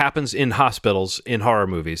 That's what happens in hospitals in horror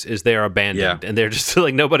movies. Is they're abandoned and they're just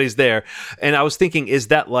like nobody's there. And I was thinking, is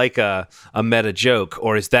that like a meta joke,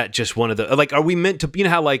 or is that just one of the like? Are we meant to? You know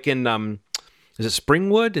how like in is it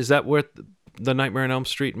Springwood? Is that where the Nightmare on Elm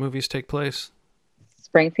Street movies take place?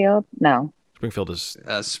 Springfield? No. Springfield is.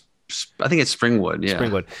 I think it's Springwood. Yeah,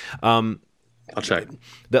 Springwood. I'll check.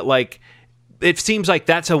 That like. It seems like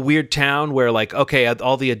that's a weird town where, like, okay,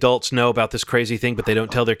 all the adults know about this crazy thing, but they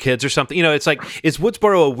don't tell their kids or something. You know, it's like, is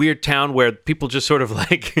Woodsboro a weird town where people just sort of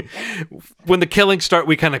like, when the killings start,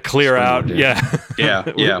 we kind of clear out? Yeah.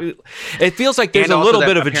 It feels like there's a little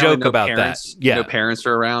bit of a joke about that. Yeah. No parents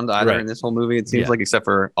are around either in this whole movie, it seems like, except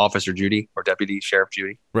for Officer Judy or Deputy Sheriff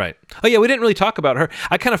Judy. Right. Oh, yeah, we didn't really talk about her.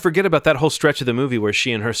 I kind of forget about that whole stretch of the movie where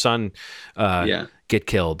she and her son get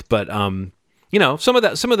killed. But, you know, some of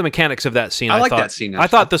the mechanics of that scene. I like that scene. I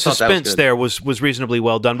thought the suspense there was reasonably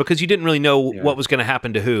well done, because you didn't really know what was going to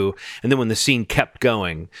happen to who, and then when the scene kept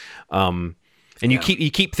going, and you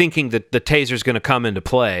keep thinking that the taser's going to come into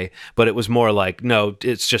play, but it was more like, no,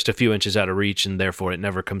 it's just a few inches out of reach, and therefore it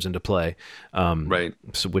never comes into play. Right.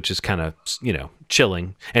 So, which is kind of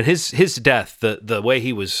chilling. And his death, the way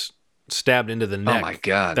he was stabbed into the neck. Oh my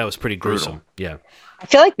God, that was pretty gruesome. Yeah. I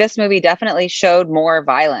feel like this movie definitely showed more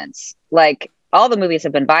violence. Like, all the movies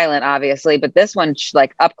have been violent, obviously, but this one,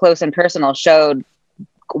 like up close and personal, showed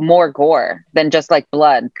more gore than just like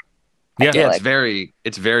blood. Yeah, it's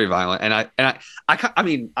very violent, and I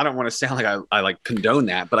mean, I don't want to sound like I like condone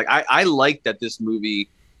that, but like I like that this movie,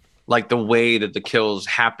 like the way that the kills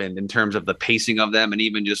happened in terms of the pacing of them, and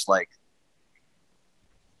even just like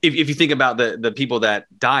if you think about the people that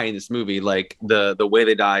die in this movie, like the way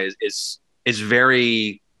they die is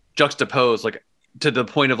very juxtaposed, like, to the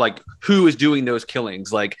point of like who is doing those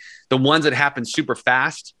killings. Like the ones that happen super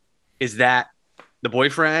fast, is that the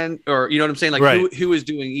boyfriend, or you know what I'm saying? Like who is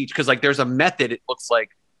doing each? Because like there's a method, it looks like,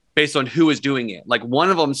 based on who is doing it. Like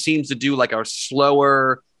one of them seems to do like a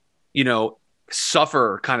slower,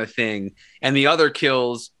 suffer kind of thing, and the other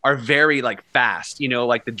kills are very like fast.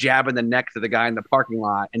 Like the jab in the neck to the guy in the parking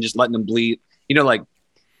lot and just letting them bleed. Like.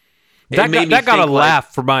 That got a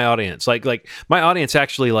laugh for my audience. Like my audience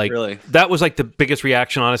actually really? That was like the biggest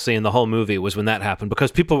reaction, honestly, in the whole movie was when that happened,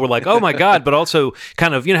 because people were like, "Oh my God!" But also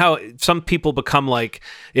kind of, how some people become like,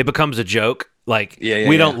 it becomes a joke. Like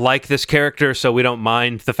we don't like this character, so we don't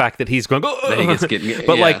mind the fact that he's going.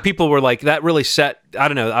 But like people were like, that really set. I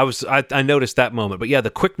don't know. I noticed that moment, but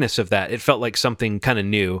the quickness of that, it felt like something kind of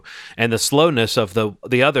new, and the slowness of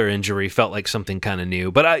the other injury felt like something kind of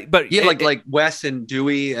new. But like Wes and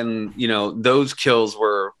Dewey, and those kills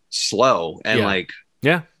were slow and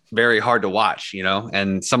very hard to watch.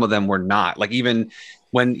 And some of them were not. Like even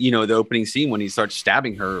when the opening scene when he starts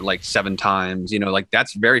stabbing her like 7 times, like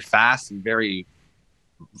that's very fast and very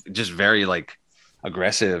like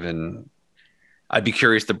aggressive. And I'd be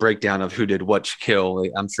curious the breakdown of who did which kill.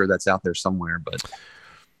 I'm sure that's out there somewhere, but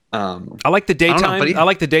I like the daytime. I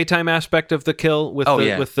like the daytime aspect of the kill with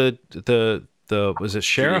the was it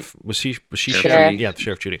sheriff? Was she Sheriff? Yeah,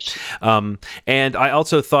 Sheriff Judy. And I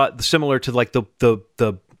also thought similar to like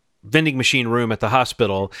the vending machine room at the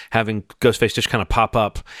hospital, having Ghostface just kind of pop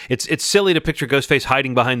up. It's silly to picture Ghostface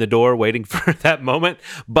hiding behind the door waiting for that moment,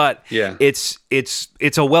 but it's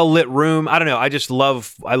a well lit room. I don't know.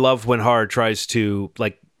 I love when horror tries to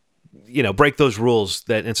like break those rules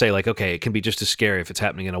and say like, okay, it can be just as scary if it's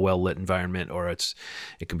happening in a well lit environment, or it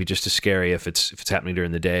can be just as scary if it's happening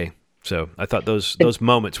during the day. So I thought those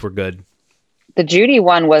moments were good. The Judy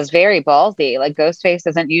one was very ballsy. Like Ghostface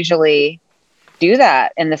doesn't usually do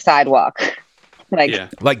that in the sidewalk. Like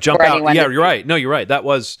jump out. Yeah, you're right. No, you're right. That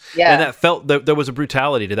was, and that felt, there was a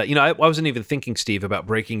brutality to that. I wasn't even thinking, Steve, about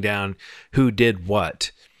breaking down who did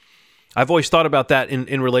what. I've always thought about that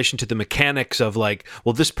in relation to the mechanics of like,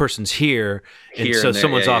 well, this person's here and so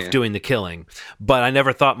someone's off doing the killing. But I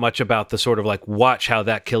never thought much about the sort of like, watch how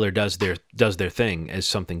that killer does their thing as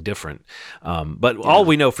something different. But all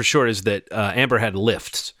we know for sure is that Amber had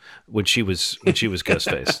lifts when she was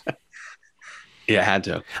Ghostface. Yeah, had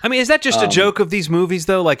to. I mean, is that just a joke of these movies,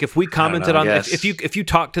 though? Like, if we commented on if you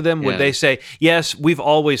talk to them, would they say, yes, we've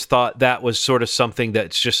always thought that was sort of something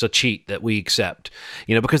that's just a cheat that we accept?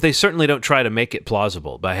 You know, because they certainly don't try to make it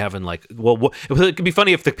plausible by having like, well, it could be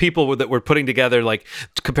funny if the people that were putting together, like,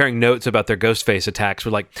 comparing notes about their Ghostface attacks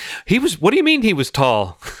were like, what do you mean he was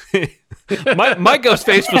tall? my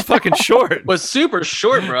Ghostface was fucking short. Was super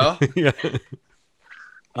short, bro. Yeah.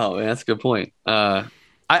 Oh, man, that's a good point. One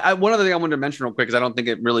other thing I wanted to mention real quick, because I don't think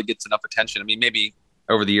it really gets enough attention. I mean, maybe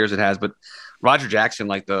over the years it has, but Roger Jackson,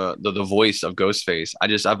 like the voice of Ghostface,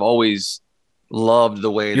 I've always loved the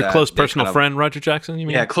way your close personal friend, Roger Jackson, you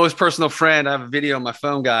mean? Yeah, close personal friend. I have a video on my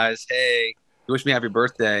phone, guys. Hey, you wish me happy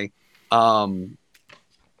birthday.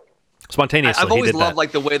 Spontaneously, I've always loved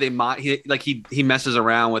like the way he messes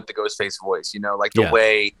around with the Ghostface voice, you know, like the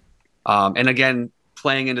way, and again,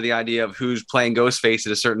 playing into the idea of who's playing Ghostface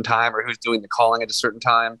at a certain time or who's doing the calling at a certain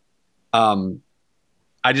time.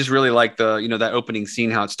 I just really like that opening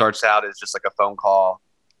scene, how it starts out as just like a phone call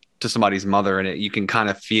to somebody's mother, and you can kind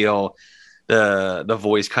of feel the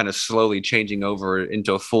voice kind of slowly changing over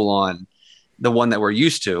into a full on, the one that we're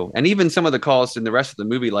used to. And even some of the calls in the rest of the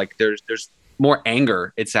movie, like there's more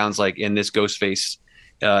anger, it sounds like, in this Ghostface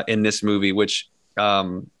in this movie, which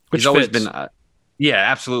he's always been yeah,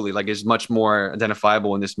 absolutely. Like, is much more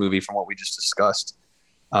identifiable in this movie from what we just discussed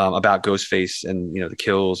about Ghostface and, you know, the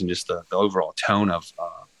kills and just the overall tone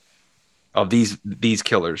of these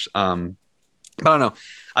killers. I don't know.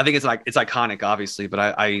 I think it's iconic, obviously, but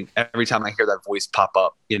I every time I hear that voice pop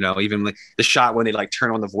up, you know, even like the shot when they like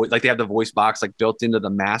turn on the voice, like they have the voice box like built into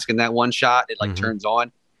the mask in that one shot, it like turns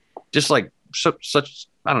on, just like such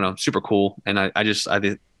I don't know, super cool. And I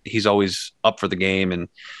think he's always up for the game.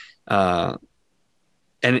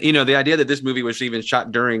 And, you know, the idea that this movie was even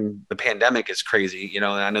shot during the pandemic is crazy. You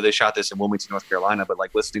know, and I know they shot this in Wilmington, North Carolina, but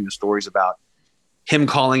like listening to stories about him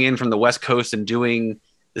calling in from the West Coast and doing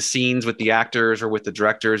the scenes with the actors or with the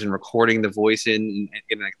directors and recording the voice in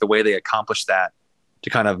like the way they accomplished that to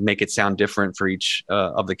kind of make it sound different for each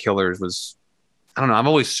of the killers was, I don't know. I'm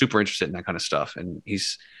always super interested in that kind of stuff. And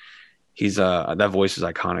he's that voice is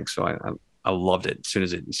iconic. So I loved it. As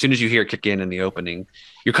soon as you hear it kick in the opening,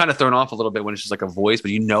 you're kind of thrown off a little bit when it's just like a voice,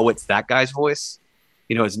 but you know it's that guy's voice.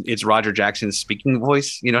 You know, it's Roger Jackson's speaking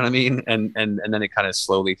voice. You know what I mean? And then it kind of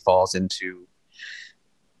slowly falls into,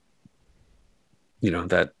 you know,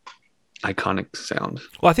 that iconic sound.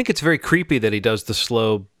 Well, I think it's very creepy that he does the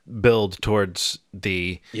slow build towards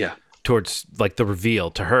like the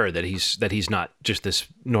reveal to her that he's not just this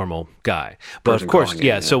normal guy. But of course,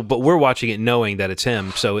 so but we're watching it knowing that it's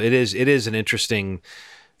him. So it is an interesting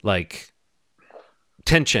like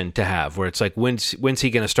tension to have where it's like when's he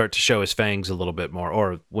going to start to show his fangs a little bit more,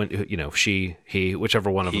 or when, you know, he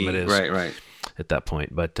whichever one of them it is. Right. At that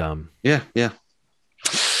point. But yeah.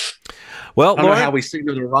 Well, I don't know how we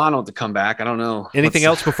signaled Ronald to come back. I don't know. Anything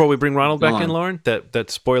else before we bring Ronald back in, Lauren?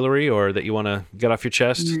 That's spoilery or that you want to get off your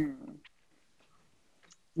chest?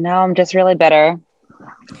 No, I'm just really bitter.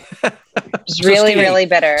 Just really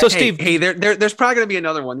bitter. So Steve, hey, there's probably going to be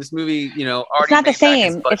another one. This movie, you know, it's not the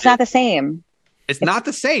same. It's not the same. It's not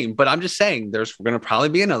the same, but I'm just saying there's going to probably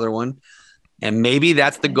be another one. And maybe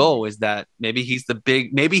that's the goal, is that maybe he's the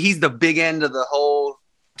big end of the whole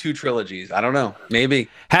 2 trilogies. I don't know. Maybe.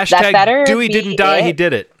 Hashtag Dewey didn't die. He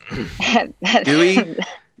did it.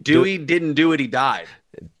 Dewey didn't do it. He died.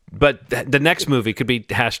 But the next movie could be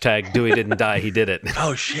hashtag Dewey didn't die. He did it.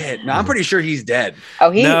 Oh shit! No, I'm pretty sure he's dead.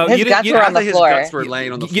 Oh, his guts were on the floor. His guts were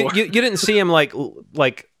laying on the floor. You didn't see him like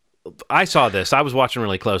I saw this. I was watching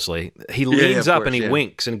really closely. He leans up and he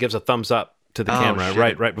winks and gives a thumbs up to the camera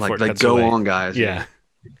right before it cuts away. Go on, guys. Yeah.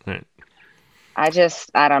 Right. I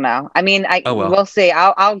don't know. I mean, we'll see.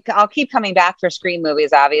 I'll keep coming back for Scream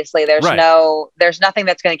movies. Obviously, there's nothing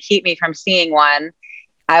that's going to keep me from seeing one.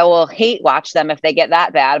 I will hate watch them if they get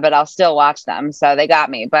that bad, but I'll still watch them. So they got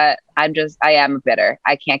me, but I am bitter.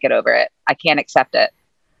 I can't get over it. I can't accept it.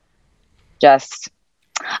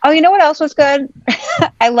 You know what else was good?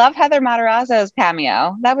 I love Heather Matarazzo's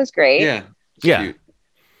cameo. That was great. Yeah. Cute.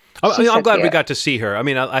 I'm glad we got to see her. I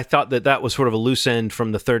mean, I thought that was sort of a loose end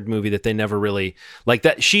from the third movie that they never really like.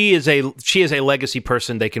 That she is a legacy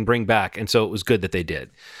person they can bring back, and so it was good that they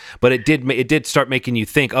did. But it did start making you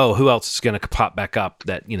think, oh, who else is going to pop back up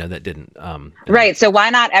that didn't. Right. So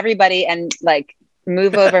why not everybody and like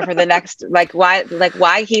move over for the next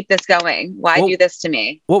why keep this going? Why do this to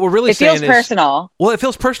me? What we're really saying is, it feels personal. Well, it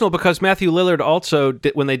feels personal because Matthew Lillard also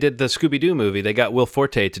when they did the Scooby-Doo movie, they got Will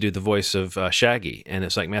Forte to do the voice of Shaggy, and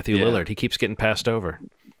it's like Matthew Lillard, he keeps getting passed over.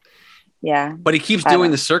 Yeah. But he keeps I doing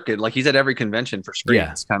don't- the circuit. Like he's at every convention for Scream.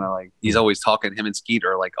 Yeah. It's kind of like he's always talking. Him and Skeet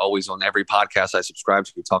are like always on every podcast I subscribe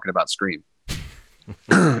to talking about Scream.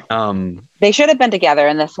 They should have been together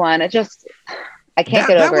in this one. It just, I can't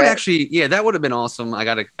get that over would it. actually, yeah, that would have been awesome. I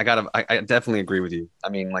definitely agree with you. I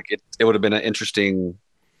mean, like it would have been an interesting.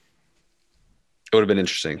 It would have been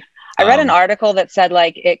interesting. I read an article that said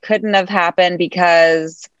like it couldn't have happened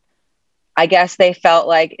because I guess they felt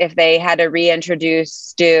like if they had to reintroduce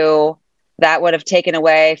Stu, that would have taken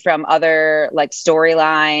away from other like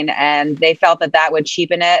storyline, and they felt that that would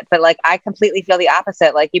cheapen it. But like I completely feel the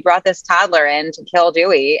opposite. Like you brought this toddler in to kill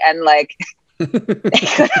Dewey, and like they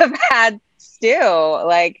could have had Stu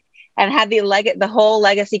like and had the whole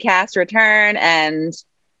legacy cast return, and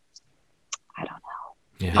I don't know.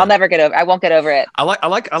 Yeah. I'll never get over. I won't get over it. I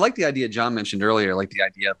like the idea John mentioned earlier, like the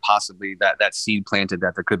idea of possibly that seed planted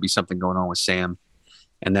that there could be something going on with Sam,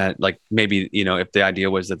 and that like maybe if the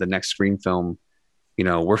idea was that the next Scream film,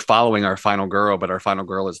 we're following our final girl, but our final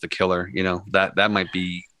girl is the killer. That might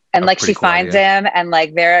be. And a like pretty she cool finds idea. him, and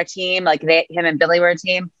like they're a team. Like him and Billy were a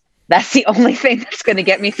team. That's the only thing that's going to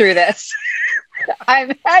get me through this.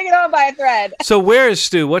 I'm hanging on by a thread. So where is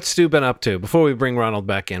Stu? What's Stu been up to? Before we bring Ronald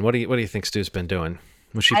back in, what do you think Stu's been doing?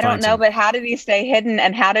 When she I don't finds know, him? but how did he stay hidden,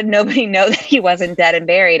 and how did nobody know that he wasn't dead and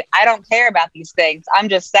buried? I don't care about these things. I'm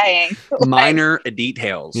just saying. Minor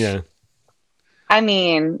details. Yeah. I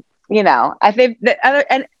mean, I think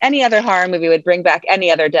that any other horror movie would bring back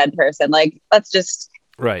any other dead person. Like, let's just,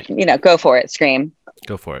 Right. Go for it, Scream.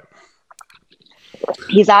 Go for it.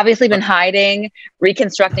 He's obviously been hiding,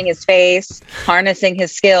 reconstructing his face, harnessing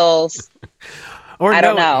his skills. Or I no,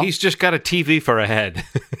 don't know. he's just got a TV for a head.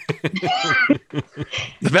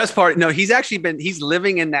 The best part, no, he's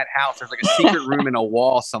living in that house. There's like a secret room in a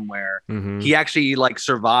wall somewhere. Mhm. He actually like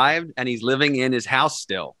survived, and he's living in his house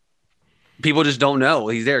still. People just don't know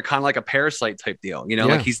he's there, kind of like a parasite type deal. Yeah.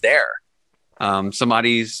 Like he's there.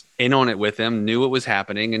 Somebody's in on it with him, knew what was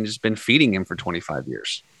happening, and just been feeding him for 25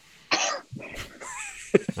 years.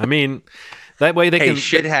 I mean, that way they Hey, can.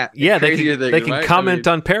 shit Yeah, they crazier can, things, they can right? comment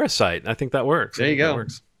on Parasite. I think that works. There you That go.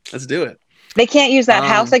 works. Let's do it. They can't use that Um,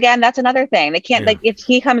 house again. That's another thing. They can't Yeah. like if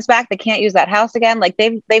he comes back, they can't use that house again. Like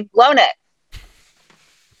they've blown it.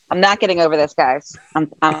 I'm not getting over this, guys.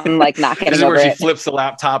 I'm like not This getting is over where she it. flips the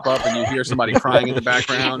laptop up, and you hear somebody crying in the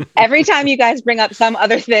background. Every time you guys bring up some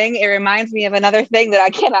other thing, it reminds me of another thing that I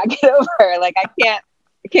cannot get over. Like I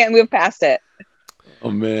can't move past it. Oh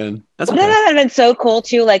man, that's Wouldn't that have been so cool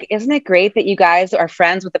too? Like, isn't it great that you guys are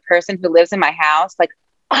friends with the person who lives in my house? Like,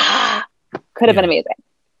 could have been amazing.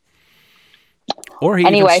 Or he,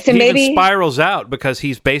 Anyway, even, so he maybe- even spirals out because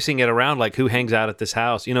he's basing it around like who hangs out at this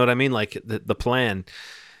house. You know what I mean? Like the plan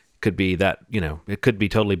could be that, it could be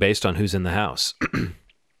totally based on who's in the house.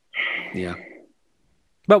 Yeah.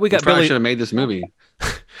 But we got Probably Billy. should have made this movie.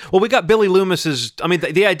 Well, we got Billy Loomis's. I mean,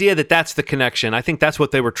 the idea that that's the connection. I think that's what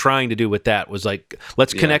they were trying to do with that. Was like,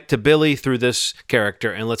 let's connect to Billy through this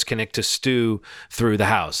character, and let's connect to Stu through the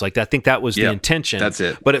house. Like, I think that was the intention. That's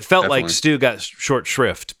it. But it felt like Definitely. Stu got short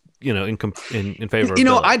shrift. In favor of You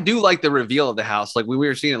know, Billy. I do like the reveal of the house. Like when we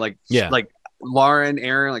were seeing it, like Lauren,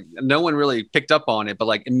 Aaron, like no one really picked up on it, but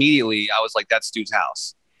like immediately I was like, that's Stu's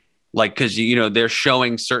house. Like, cause they're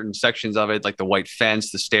showing certain sections of it, like the white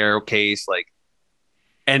fence, the staircase, like,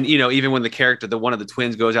 and even when the one of the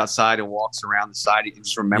twins goes outside and walks around the side, you can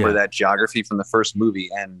just remember that geography from the first movie.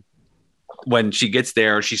 And when she gets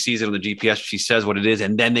there, she sees it on the GPS, she says what it is,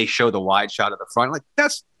 and then they show the wide shot of the front. Like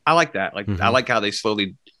I like that. Like I like how they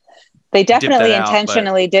slowly. They definitely that out,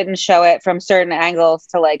 intentionally didn't show it from certain angles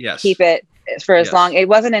to like keep it for as long. It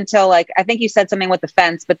wasn't until like I think you said something with the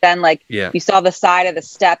fence, but then like you saw the side of the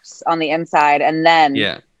steps on the inside, and then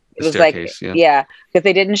it was like because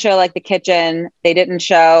they didn't show like the kitchen. They didn't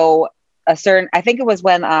show a certain. I think it was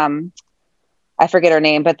when I forget her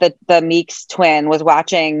name, but the Meeks twin was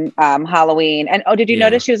watching Halloween, and did you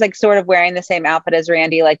notice she was like sort of wearing the same outfit as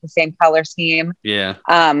Randy, like the same color scheme? Yeah.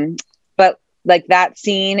 But like that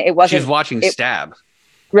scene, it wasn't. She's watching Stab.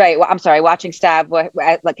 Right. Well, I'm sorry, watching Stab,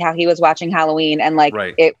 like how he was watching Halloween, and like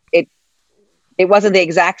it wasn't the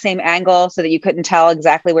exact same angle, so that you couldn't tell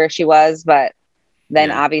exactly where she was. But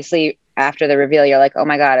then obviously after the reveal, you're like, oh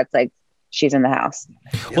my god, it's like she's in the house.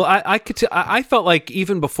 Well, I felt like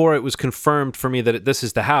even before it was confirmed for me that this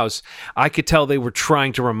is the house, I could tell they were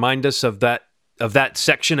trying to remind us of that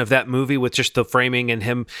section of that movie with just the framing and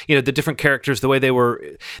him, the different characters, the way they were,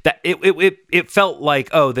 that it felt like,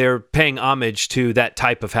 they're paying homage to that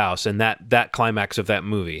type of house and that climax of that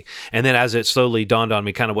movie. And then as it slowly dawned on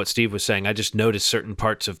me, kind of what Steve was saying, I just noticed certain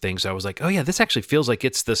parts of things. I was like, oh yeah, this actually feels like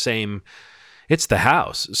it's the same It's the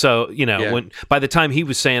house. So, Yeah. when by the time he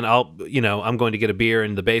was saying, I'm going to get a beer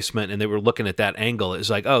in the basement, and they were looking at that angle, it was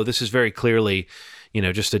like, oh, this is very clearly,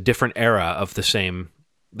 just a different era of the same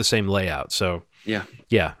layout. So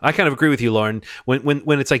yeah, I kind of agree with you, Lauren.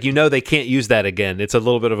 When it's like, they can't use that again, it's a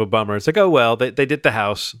little bit of a bummer. It's like, oh well, they did the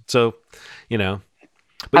house, so But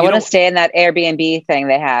I want to stay in that Airbnb thing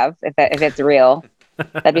they have if it's real.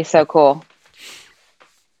 That'd be so cool.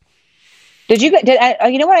 You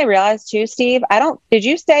know what I realized too, Steve? Did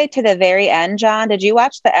you stay to the very end, John? Did you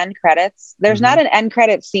watch the end credits? There's not an end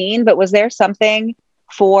credit scene, but was there something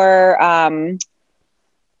for,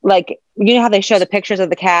 like, you know how they show the pictures of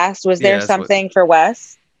the cast? Was there something for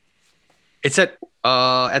Wes? It's at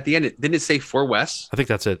the end. Didn't it say for Wes? I think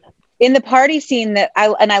that's it. In the party scene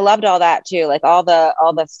I loved all that too. Like all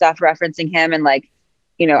the stuff referencing him and like,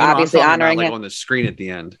 obviously honoring about, like, him on the screen at the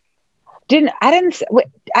end.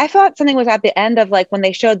 I thought something was at the end of like when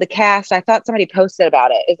they showed the cast. I thought somebody posted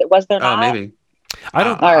about it. Was there not? Oh, maybe.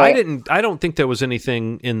 I don't think there was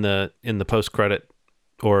anything in the post credit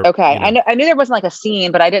or okay. I knew there wasn't like a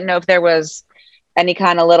scene, but I didn't know if there was any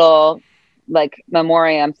kind of little like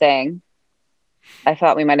memoriam thing. I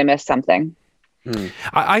thought we might have missed something.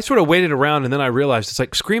 I sort of waited around, and then I realized it's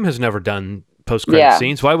like Scream has never done post credit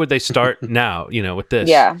scenes. Why would they start now? With this?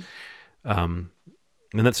 Yeah.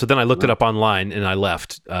 So then I looked it up online and I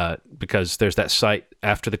left because there's that site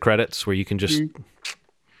after the credits where you can just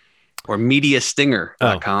or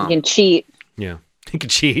mediastinger.com. You can cheat. Yeah, you can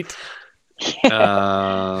cheat.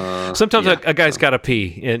 Sometimes a guy's got to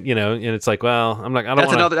pee, and and it's like, well, I don't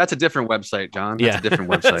want. That's a different website, John. That's a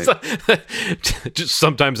different website. Just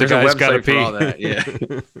sometimes the there's guy's got to pee. All that. Yeah.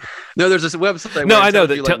 No, there's this website. No, I know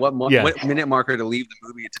that. You, like, what minute marker to leave the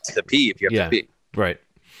movie to pee if you have to pee. Right.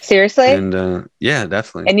 Seriously? And yeah,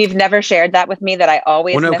 definitely. And you've never shared that with me that I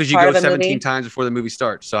always miss because you part go of the 17 movie? times before the movie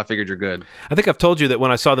starts, so I figured you're good. I think I've told you that when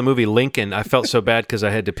I saw the movie Lincoln, I felt so bad because I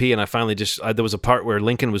had to pee, and I finally there was a part where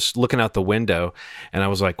Lincoln was looking out the window, and I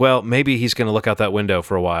was like, well, maybe he's going to look out that window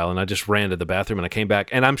for a while, and I just ran to the bathroom, and I came back,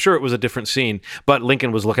 and I'm sure it was a different scene, but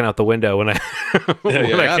Lincoln was looking out the window when I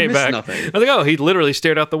I came back. Nothing. I was like, oh, he literally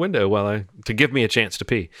stared out the window to give me a chance to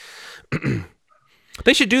pee.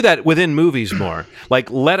 They should do that within movies more. Like,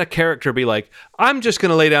 let a character be like, I'm just going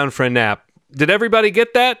to lay down for a nap. Did everybody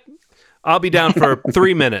get that? I'll be down for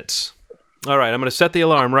 3 minutes. All right, I'm going to set the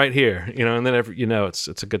alarm right here. And then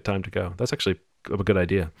it's a good time to go. That's actually a good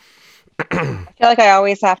idea. I feel like I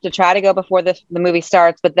always have to try to go before the movie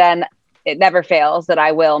starts, but then it never fails that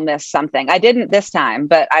I will miss something. I didn't this time,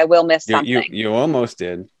 but I will miss something. You almost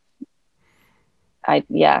did.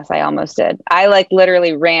 Yes, I almost did. I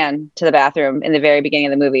literally ran to the bathroom in the very beginning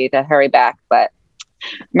of the movie to hurry back. But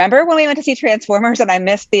remember when we went to see Transformers and I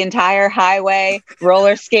missed the entire highway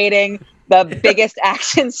roller skating, the biggest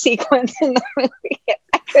action sequence in the movie?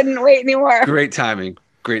 I couldn't wait anymore. Great timing.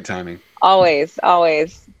 Always.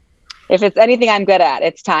 If it's anything I'm good at,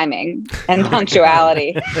 it's timing and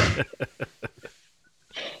punctuality.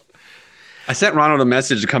 I sent Ronald a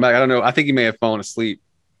message to come back. I don't know. I think he may have fallen asleep.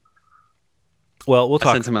 Well, we'll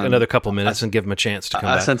talk another couple minutes and give him a chance to come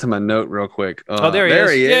back. I sent him a note real quick.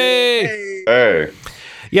 There he is. Yay! Hey.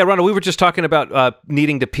 Yeah, Ronald, we were just talking about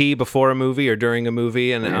needing to pee before a movie or during a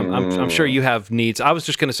movie, and I'm sure you have needs. I was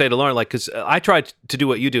just going to say to Lauren, because I tried to do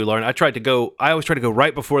what you do, Lauren. I always try to go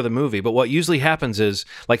right before the movie, but what usually happens is,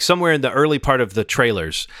 somewhere in the early part of the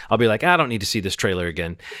trailers, I'll be like, I don't need to see this trailer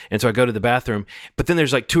again. And so I go to the bathroom, but then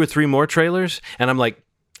there's 2 or 3 more trailers, and I'm like,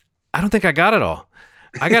 I don't think I got it all.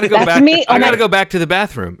 I got to go back. I got to go back to the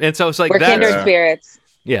bathroom, and so it's like we're kindred spirits.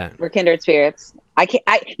 Yeah, we're kindred spirits.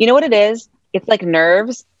 You know what it is? It's like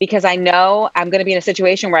nerves because I know I'm going to be in a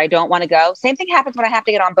situation where I don't want to go. Same thing happens when I have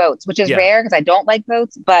to get on boats, which is rare because I don't like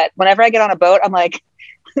boats. But whenever I get on a boat, I'm like,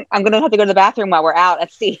 I'm going to have to go to the bathroom while we're out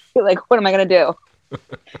at sea. What am I going to do?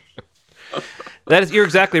 You're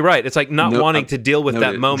exactly right. It's like not wanting to deal with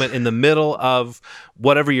that moment in the middle of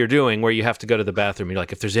whatever you're doing where you have to go to the bathroom. You're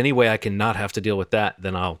like, if there's any way I can not have to deal with that,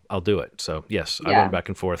 then I'll do it. So yes, I run back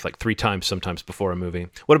and forth 3 times sometimes before a movie.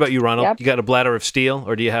 What about you, Ronald? Yep. You got a bladder of steel,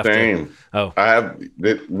 or do you have to? Oh, I have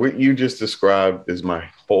what you just described is my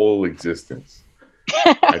whole existence.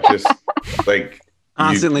 I just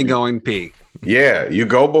constantly going pee. Yeah, you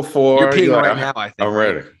go before. You're peeing right now, I think. I'm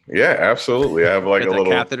ready. Yeah, absolutely. I have a little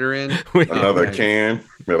catheter in. Another can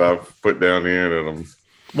that I've put down here.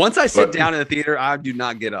 Once I sit down in the theater, I do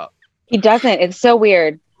not get up. He doesn't. It's so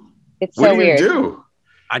weird. It's so weird. What do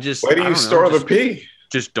you do? Where do you store the pee?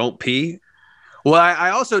 Just don't pee. Well, I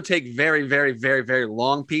also take very, very, very, very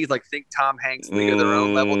long pees. Think Tom Hanks, League of Their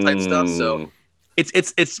Own level type stuff. So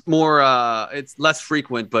it's more it's less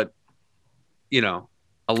frequent, but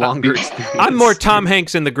a a longer experience. I'm more Tom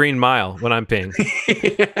Hanks in The Green Mile when I'm peeing.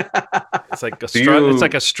 It's like a struggle. It's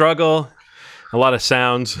like a struggle. A lot of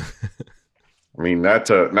sounds. I mean, not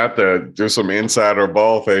to do some insider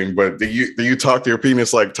ball thing, but do you talk to your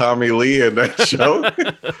penis like Tommy Lee in that show?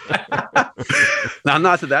 No, I'm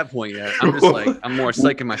not to that point yet. I'm just like, I'm more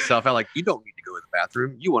psyching myself out. Like, you don't need to go to the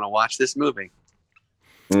bathroom. You want to watch this movie.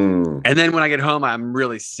 And then when I get home, I'm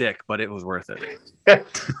really sick, but it was worth it.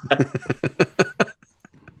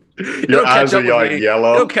 Your eyes are like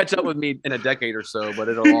yellow. It'll catch up with me in a decade or so, but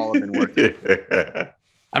it'll all have been worth it.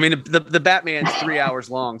 I mean, the Batman's 3 hours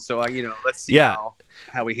long, so let's see how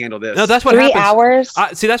we handle this. No, that's what 3 happens. hours.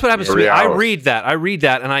 See, that's what happens to me. I read that,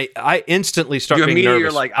 and I instantly start being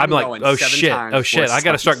nervous. Like, I'm like, oh shit, I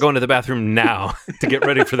got to start going to the bathroom now to get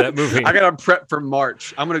ready for that movie. I got to prep for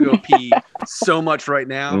March. I'm gonna go pee so much right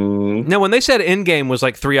now. No, when they said Endgame was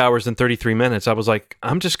like 3 hours and 33 minutes, I was like,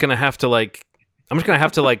 I'm just gonna have to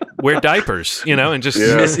wear diapers, and just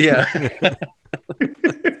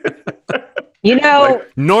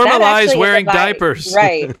normalize wearing diapers.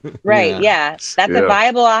 Right. Yeah. That's a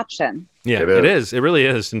viable option. Yeah, it is. It really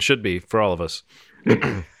is and should be for all of us.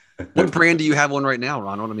 What brand do you have one right now,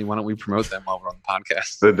 Ronald? I mean, why don't we promote them while we're on the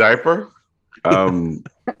podcast? The diaper?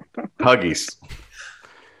 Huggies.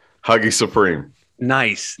 Huggies Supreme.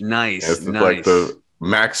 Nice. It's like the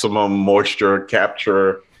maximum moisture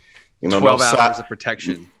capture. 12 hours of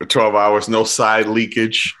protection. 12 hours, no side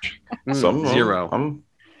leakage. Zero.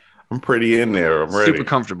 I'm pretty in there. I'm ready. Super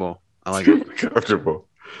comfortable. I like it. Comfortable.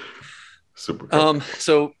 Super comfortable.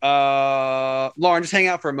 So, Lauren, just hang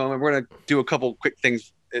out for a moment. We're going to do a couple quick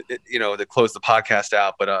things, to close the podcast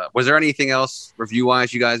out. But was there anything else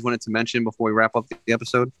review-wise you guys wanted to mention before we wrap up the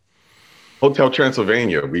episode? Hotel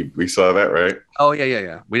Transylvania. We saw that, right? Oh,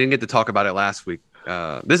 yeah. We didn't get to talk about it last week.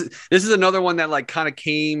 This is another one that like kind of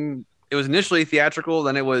came. It was initially theatrical,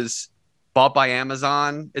 then it was bought by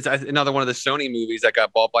Amazon. It's another one of the Sony movies that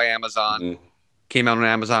got bought by Amazon. Mm-hmm. Came out on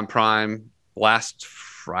Amazon Prime last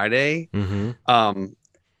Friday. Mm-hmm.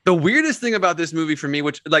 The weirdest thing about this movie for me,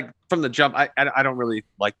 which like from the jump, I don't really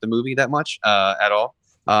like the movie that much at all.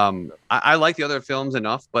 I like the other films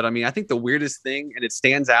enough, but I mean, I think the weirdest thing, and it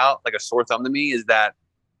stands out like a sore thumb to me, is that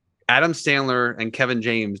Adam Sandler and Kevin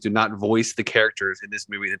James do not voice the characters in this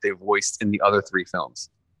movie that they voiced in the other three films.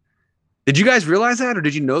 Did you guys realize that, or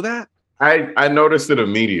did you know that? I noticed it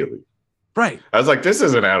immediately. Right. I was like, this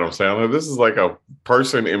isn't Adam Sandler. This is like a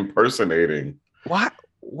person impersonating. What?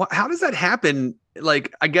 How does that happen?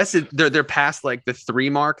 Like, I guess they're past like the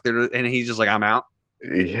 3 mark, and he's just like, I'm out.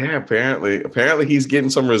 Yeah, apparently he's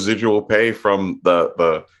getting some residual pay from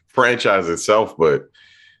the franchise itself, but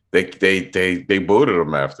they booted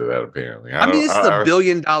him after that. Apparently, this is a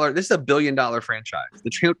 $1 billion franchise.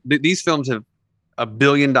 These films have $1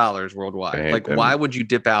 billion worldwide. Why would you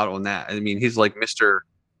dip out on that? I mean, he's like Mr.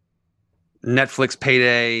 Netflix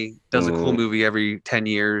payday, does a cool movie every 10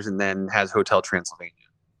 years, and then has Hotel Transylvania.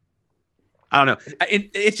 I don't know.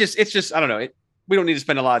 It's just I don't know. We don't need to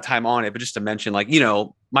spend a lot of time on it, but just to mention, like,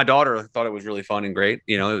 my daughter thought it was really fun and great.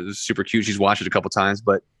 It was super cute. She's watched it a couple times,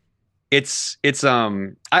 but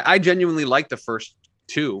I genuinely like the first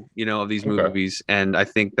 2, of these movies. And I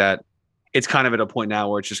think that it's kind of at a point now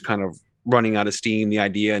where it's just kind of running out of steam, the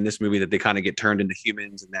idea in this movie that they kind of get turned into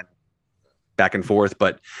humans and then back and forth,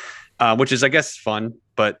 but which is, I guess, fun,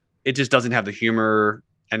 but it just doesn't have the humor,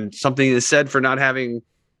 and something is said for not having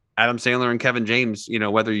Adam Sandler and Kevin James,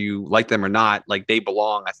 whether you like them or not, like they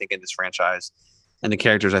belong, I think, in this franchise, and the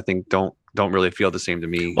characters, I think, don't really feel the same to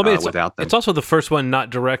me without them. It's also the first one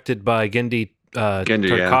not directed by Genndy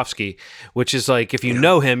Tartakovsky, which is like, if you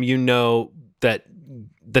know him, you know that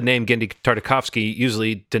the name Genndy Tartakovsky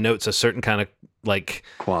usually denotes a certain kind of like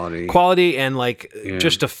quality and like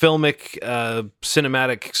just a filmic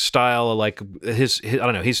cinematic style. Like his I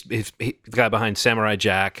don't know, he's the guy behind Samurai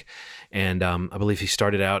Jack, and I believe he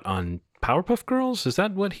started out on Powerpuff Girls. Is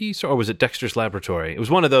that what he saw, or was it Dexter's Laboratory? It was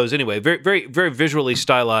one of those anyway. Very, very, very visually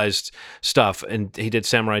stylized stuff, and he did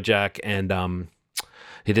Samurai Jack, and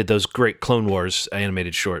he did those great Clone Wars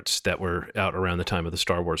animated shorts that were out around the time of the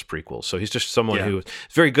Star Wars prequels. So he's just someone who's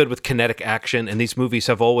very good with kinetic action. And these movies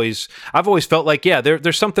I've always felt like,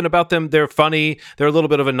 there's something about them. They're funny. They're a little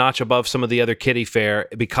bit of a notch above some of the other kiddie fare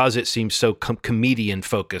because it seems so comedian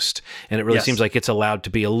focused. And it really seems like it's allowed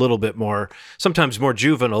to be a little bit more, sometimes more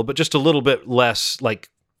juvenile, but just a little bit less like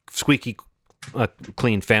squeaky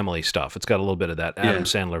clean family stuff. It's got a little bit of that Adam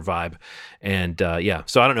Sandler vibe. And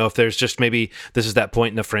so I don't know if there's just, maybe this is that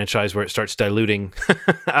point in the franchise where it starts diluting.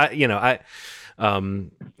 I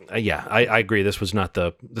agree. This was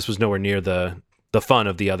nowhere near the fun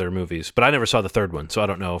of the other movies, but I never saw the third one, so I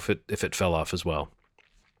don't know if it fell off as well.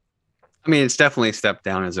 I mean, it's definitely a step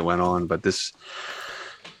down as it went on, but this,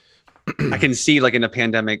 I can see like in the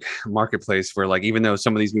pandemic marketplace where like, even though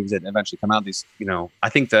some of these movies that eventually come out, these, I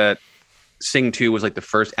think that Sing 2 was like the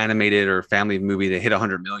first animated or family movie that hit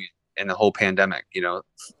 100 million in the whole pandemic,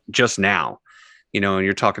 just now, and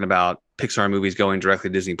you're talking about Pixar movies going directly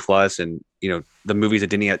to Disney Plus, and, the movies that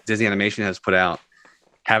Disney Animation has put out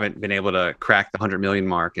haven't been able to crack the 100 million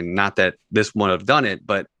mark. And not that this would have done it,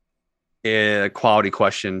 but a quality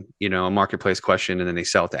question, a marketplace question, and then they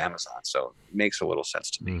sell it to Amazon. So it makes a little sense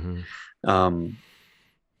to me. Mm-hmm.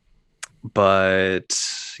 But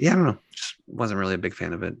yeah, I don't know. Just wasn't really a big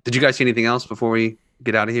fan of it. Did you guys see anything else before we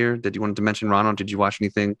get out of here? Did you want to mention, Ronald? Did you watch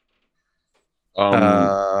anything fun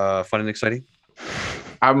and exciting?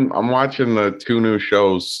 I'm watching the 2 new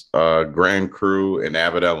shows, Grand Crew and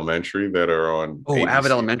Abbott Elementary, that are on. Oh, ABC.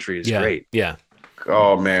 Abbott Elementary is great. Yeah.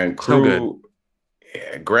 Oh man, So good. Crew.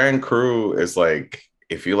 Yeah, Grand Crew is like,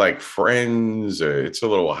 if you like Friends, it's a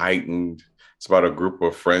little heightened. It's about a group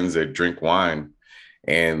of friends that drink wine,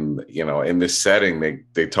 and in this setting,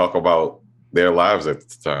 they talk about their lives at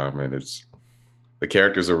the time, and the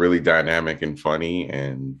characters are really dynamic and funny,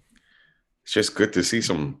 and it's just good to see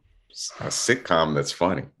a sitcom that's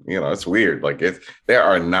funny. It's weird. Like there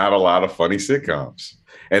are not a lot of funny sitcoms,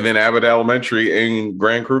 and then Abbott Elementary and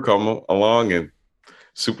Grand Crew come along and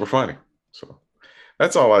super funny. So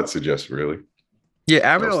that's all I'd suggest, really. Yeah,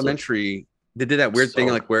 Abbott Elementary, they did that weird thing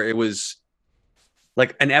like where it was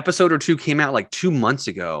like an episode or 2 came out like 2 months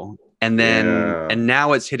ago, and then and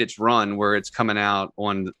now it's hit its run where it's coming out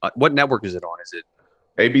on what network is it on? Is it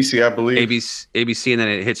ABC, I believe. ABC, and then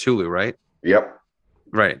it hits Hulu, right? Yep.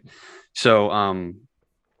 Right. So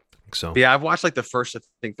So yeah, I've watched like the first, I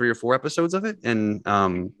think, 3 or 4 episodes of it, and I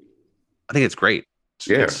think it's great.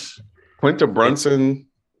 Quinta Brunson,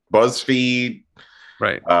 BuzzFeed,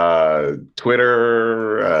 right?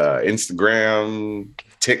 Twitter, Instagram,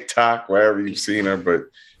 TikTok, wherever you've seen her, but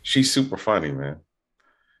she's super funny, man.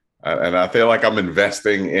 And I feel like I'm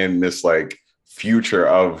investing in this like future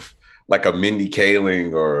of like a Mindy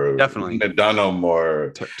Kaling or definitely Lena Dunham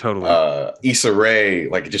or totally Issa Rae.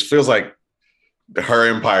 Like, it just feels like her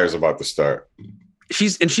empire is about to start.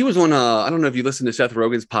 She was on I don't know if you listened to Seth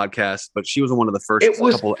Rogen's podcast, but she was on one of the first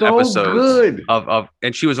couple episodes good. of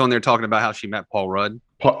and she was on there talking about how she met Paul Rudd.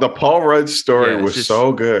 The Paul Rudd story was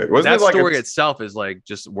so good. Wasn't that it like story itself is like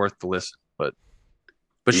just worth the listen, but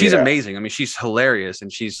she's amazing. I mean, she's hilarious,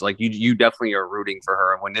 and she's like, you definitely are rooting for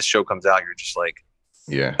her. And when this show comes out, you're just like,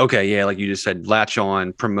 okay, yeah, like you just said, latch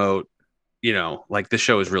on, promote, like this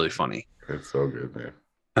show is really funny. It's so good,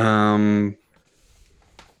 man.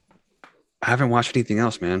 I haven't watched anything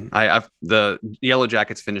else, man. I've the Yellow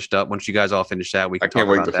Jackets finished up. Once you guys all finish that, we can talk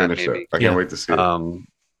about that. I can't wait to see it.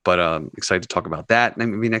 But excited to talk about that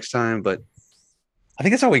maybe next time. But I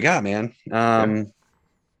think that's all we got, man.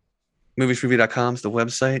 Moviesmovie.com is the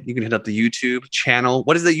website. You can hit up the YouTube channel.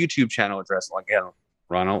 What is the YouTube channel address again,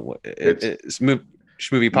 Ronald? It's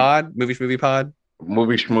Schmovie Pod. Movie Schmovie Pod.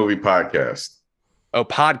 Movie Schmovie Podcast. Oh,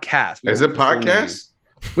 podcast. Is it podcast?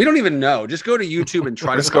 We don't even know. Just go to YouTube and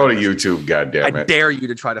try. Let's go to YouTube. God-damn it! I dare you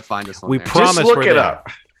to try to find us. We there. promise. Just look it up.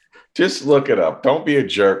 Just look it up. Don't be a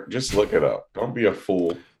jerk. Just look it up. Don't be a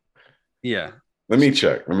fool. Yeah. Let me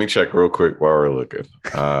check real quick while we're looking.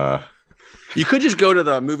 You could just go to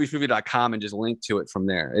the moviesmovie.com and just link to it from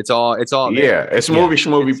there. It's all there. Yeah, it's Movie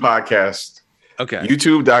Schmovie Podcast. Okay.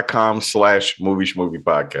 YouTube.com/Movie Schmovie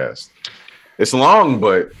Podcast. It's long,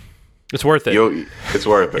 but it's worth it. It's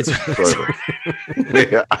worth it. It's worth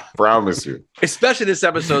it. Yeah, I promise you. Especially this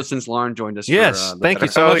episode since Lauren joined us. Yes, thank you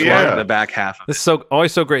so much. The back half. This is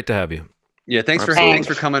always so great to have you. Yeah, thanks for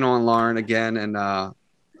coming on, Lauren, again, and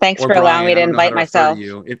thanks for allowing me to invite myself.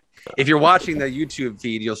 If you're watching the YouTube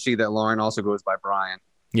feed, you'll see that Lauren also goes by Brian.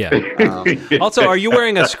 Yeah. Also, are you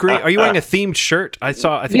wearing a Are you wearing a themed shirt? I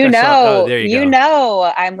think there you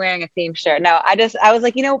go. I'm wearing a themed shirt. No, I was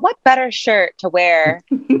like, what better shirt to wear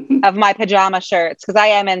of my pajama shirts? Because I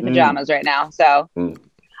am in pajamas right now. So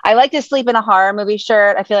I like to sleep in a horror movie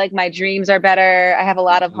shirt. I feel like my dreams are better. I have a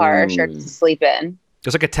lot of horror shirts to sleep in.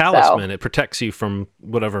 It's like a talisman. So. It protects you from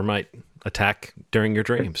whatever might attack during your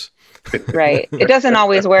dreams. Right. It doesn't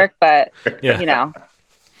always work, but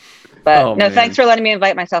But thanks for letting me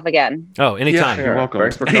invite myself again. Oh, anytime. You're welcome.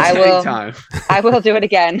 I will do it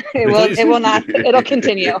again. It'll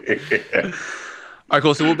continue. All right,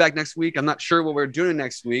 cool. So we'll be back next week. I'm not sure what we're doing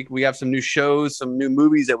next week. We have some new shows, some new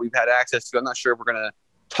movies that we've had access to. I'm not sure if we're going to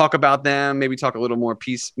talk about them, maybe talk a little more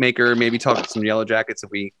Peacemaker, maybe talk some Yellow Jackets if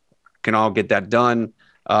we can all get that done.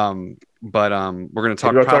 But we're going to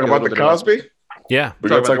talk about the Cosby. Yeah, we're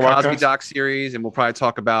going to talk about the Cosby doc series, and we'll probably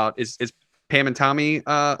talk about is Pam and Tommy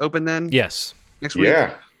open then? Yes. Next week?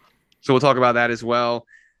 Yeah. So we'll talk about that as well.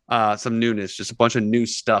 Some newness, just a bunch of new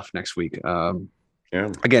stuff next week. Again,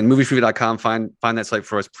 moviesreview.com. Find that site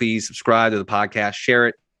for us. Please subscribe to the podcast, share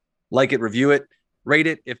it, like it, review it, rate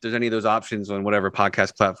it if there's any of those options on whatever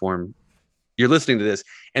podcast platform you're listening to this.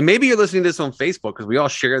 And maybe you're listening to this on Facebook, because we all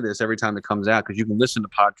share this every time it comes out, because you can listen to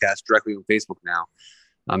podcasts directly on Facebook now.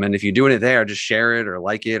 And if you're doing it there, just share it or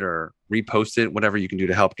like it or repost it, whatever you can do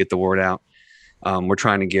to help get the word out. We're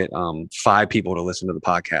trying to get 5 people to listen to the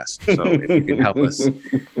podcast. So if you can help us,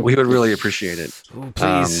 we would really appreciate it. Ooh,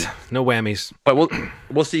 please, no whammies. But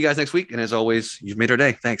we'll see you guys next week. And as always, you've made our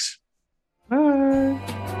day. Thanks. Bye.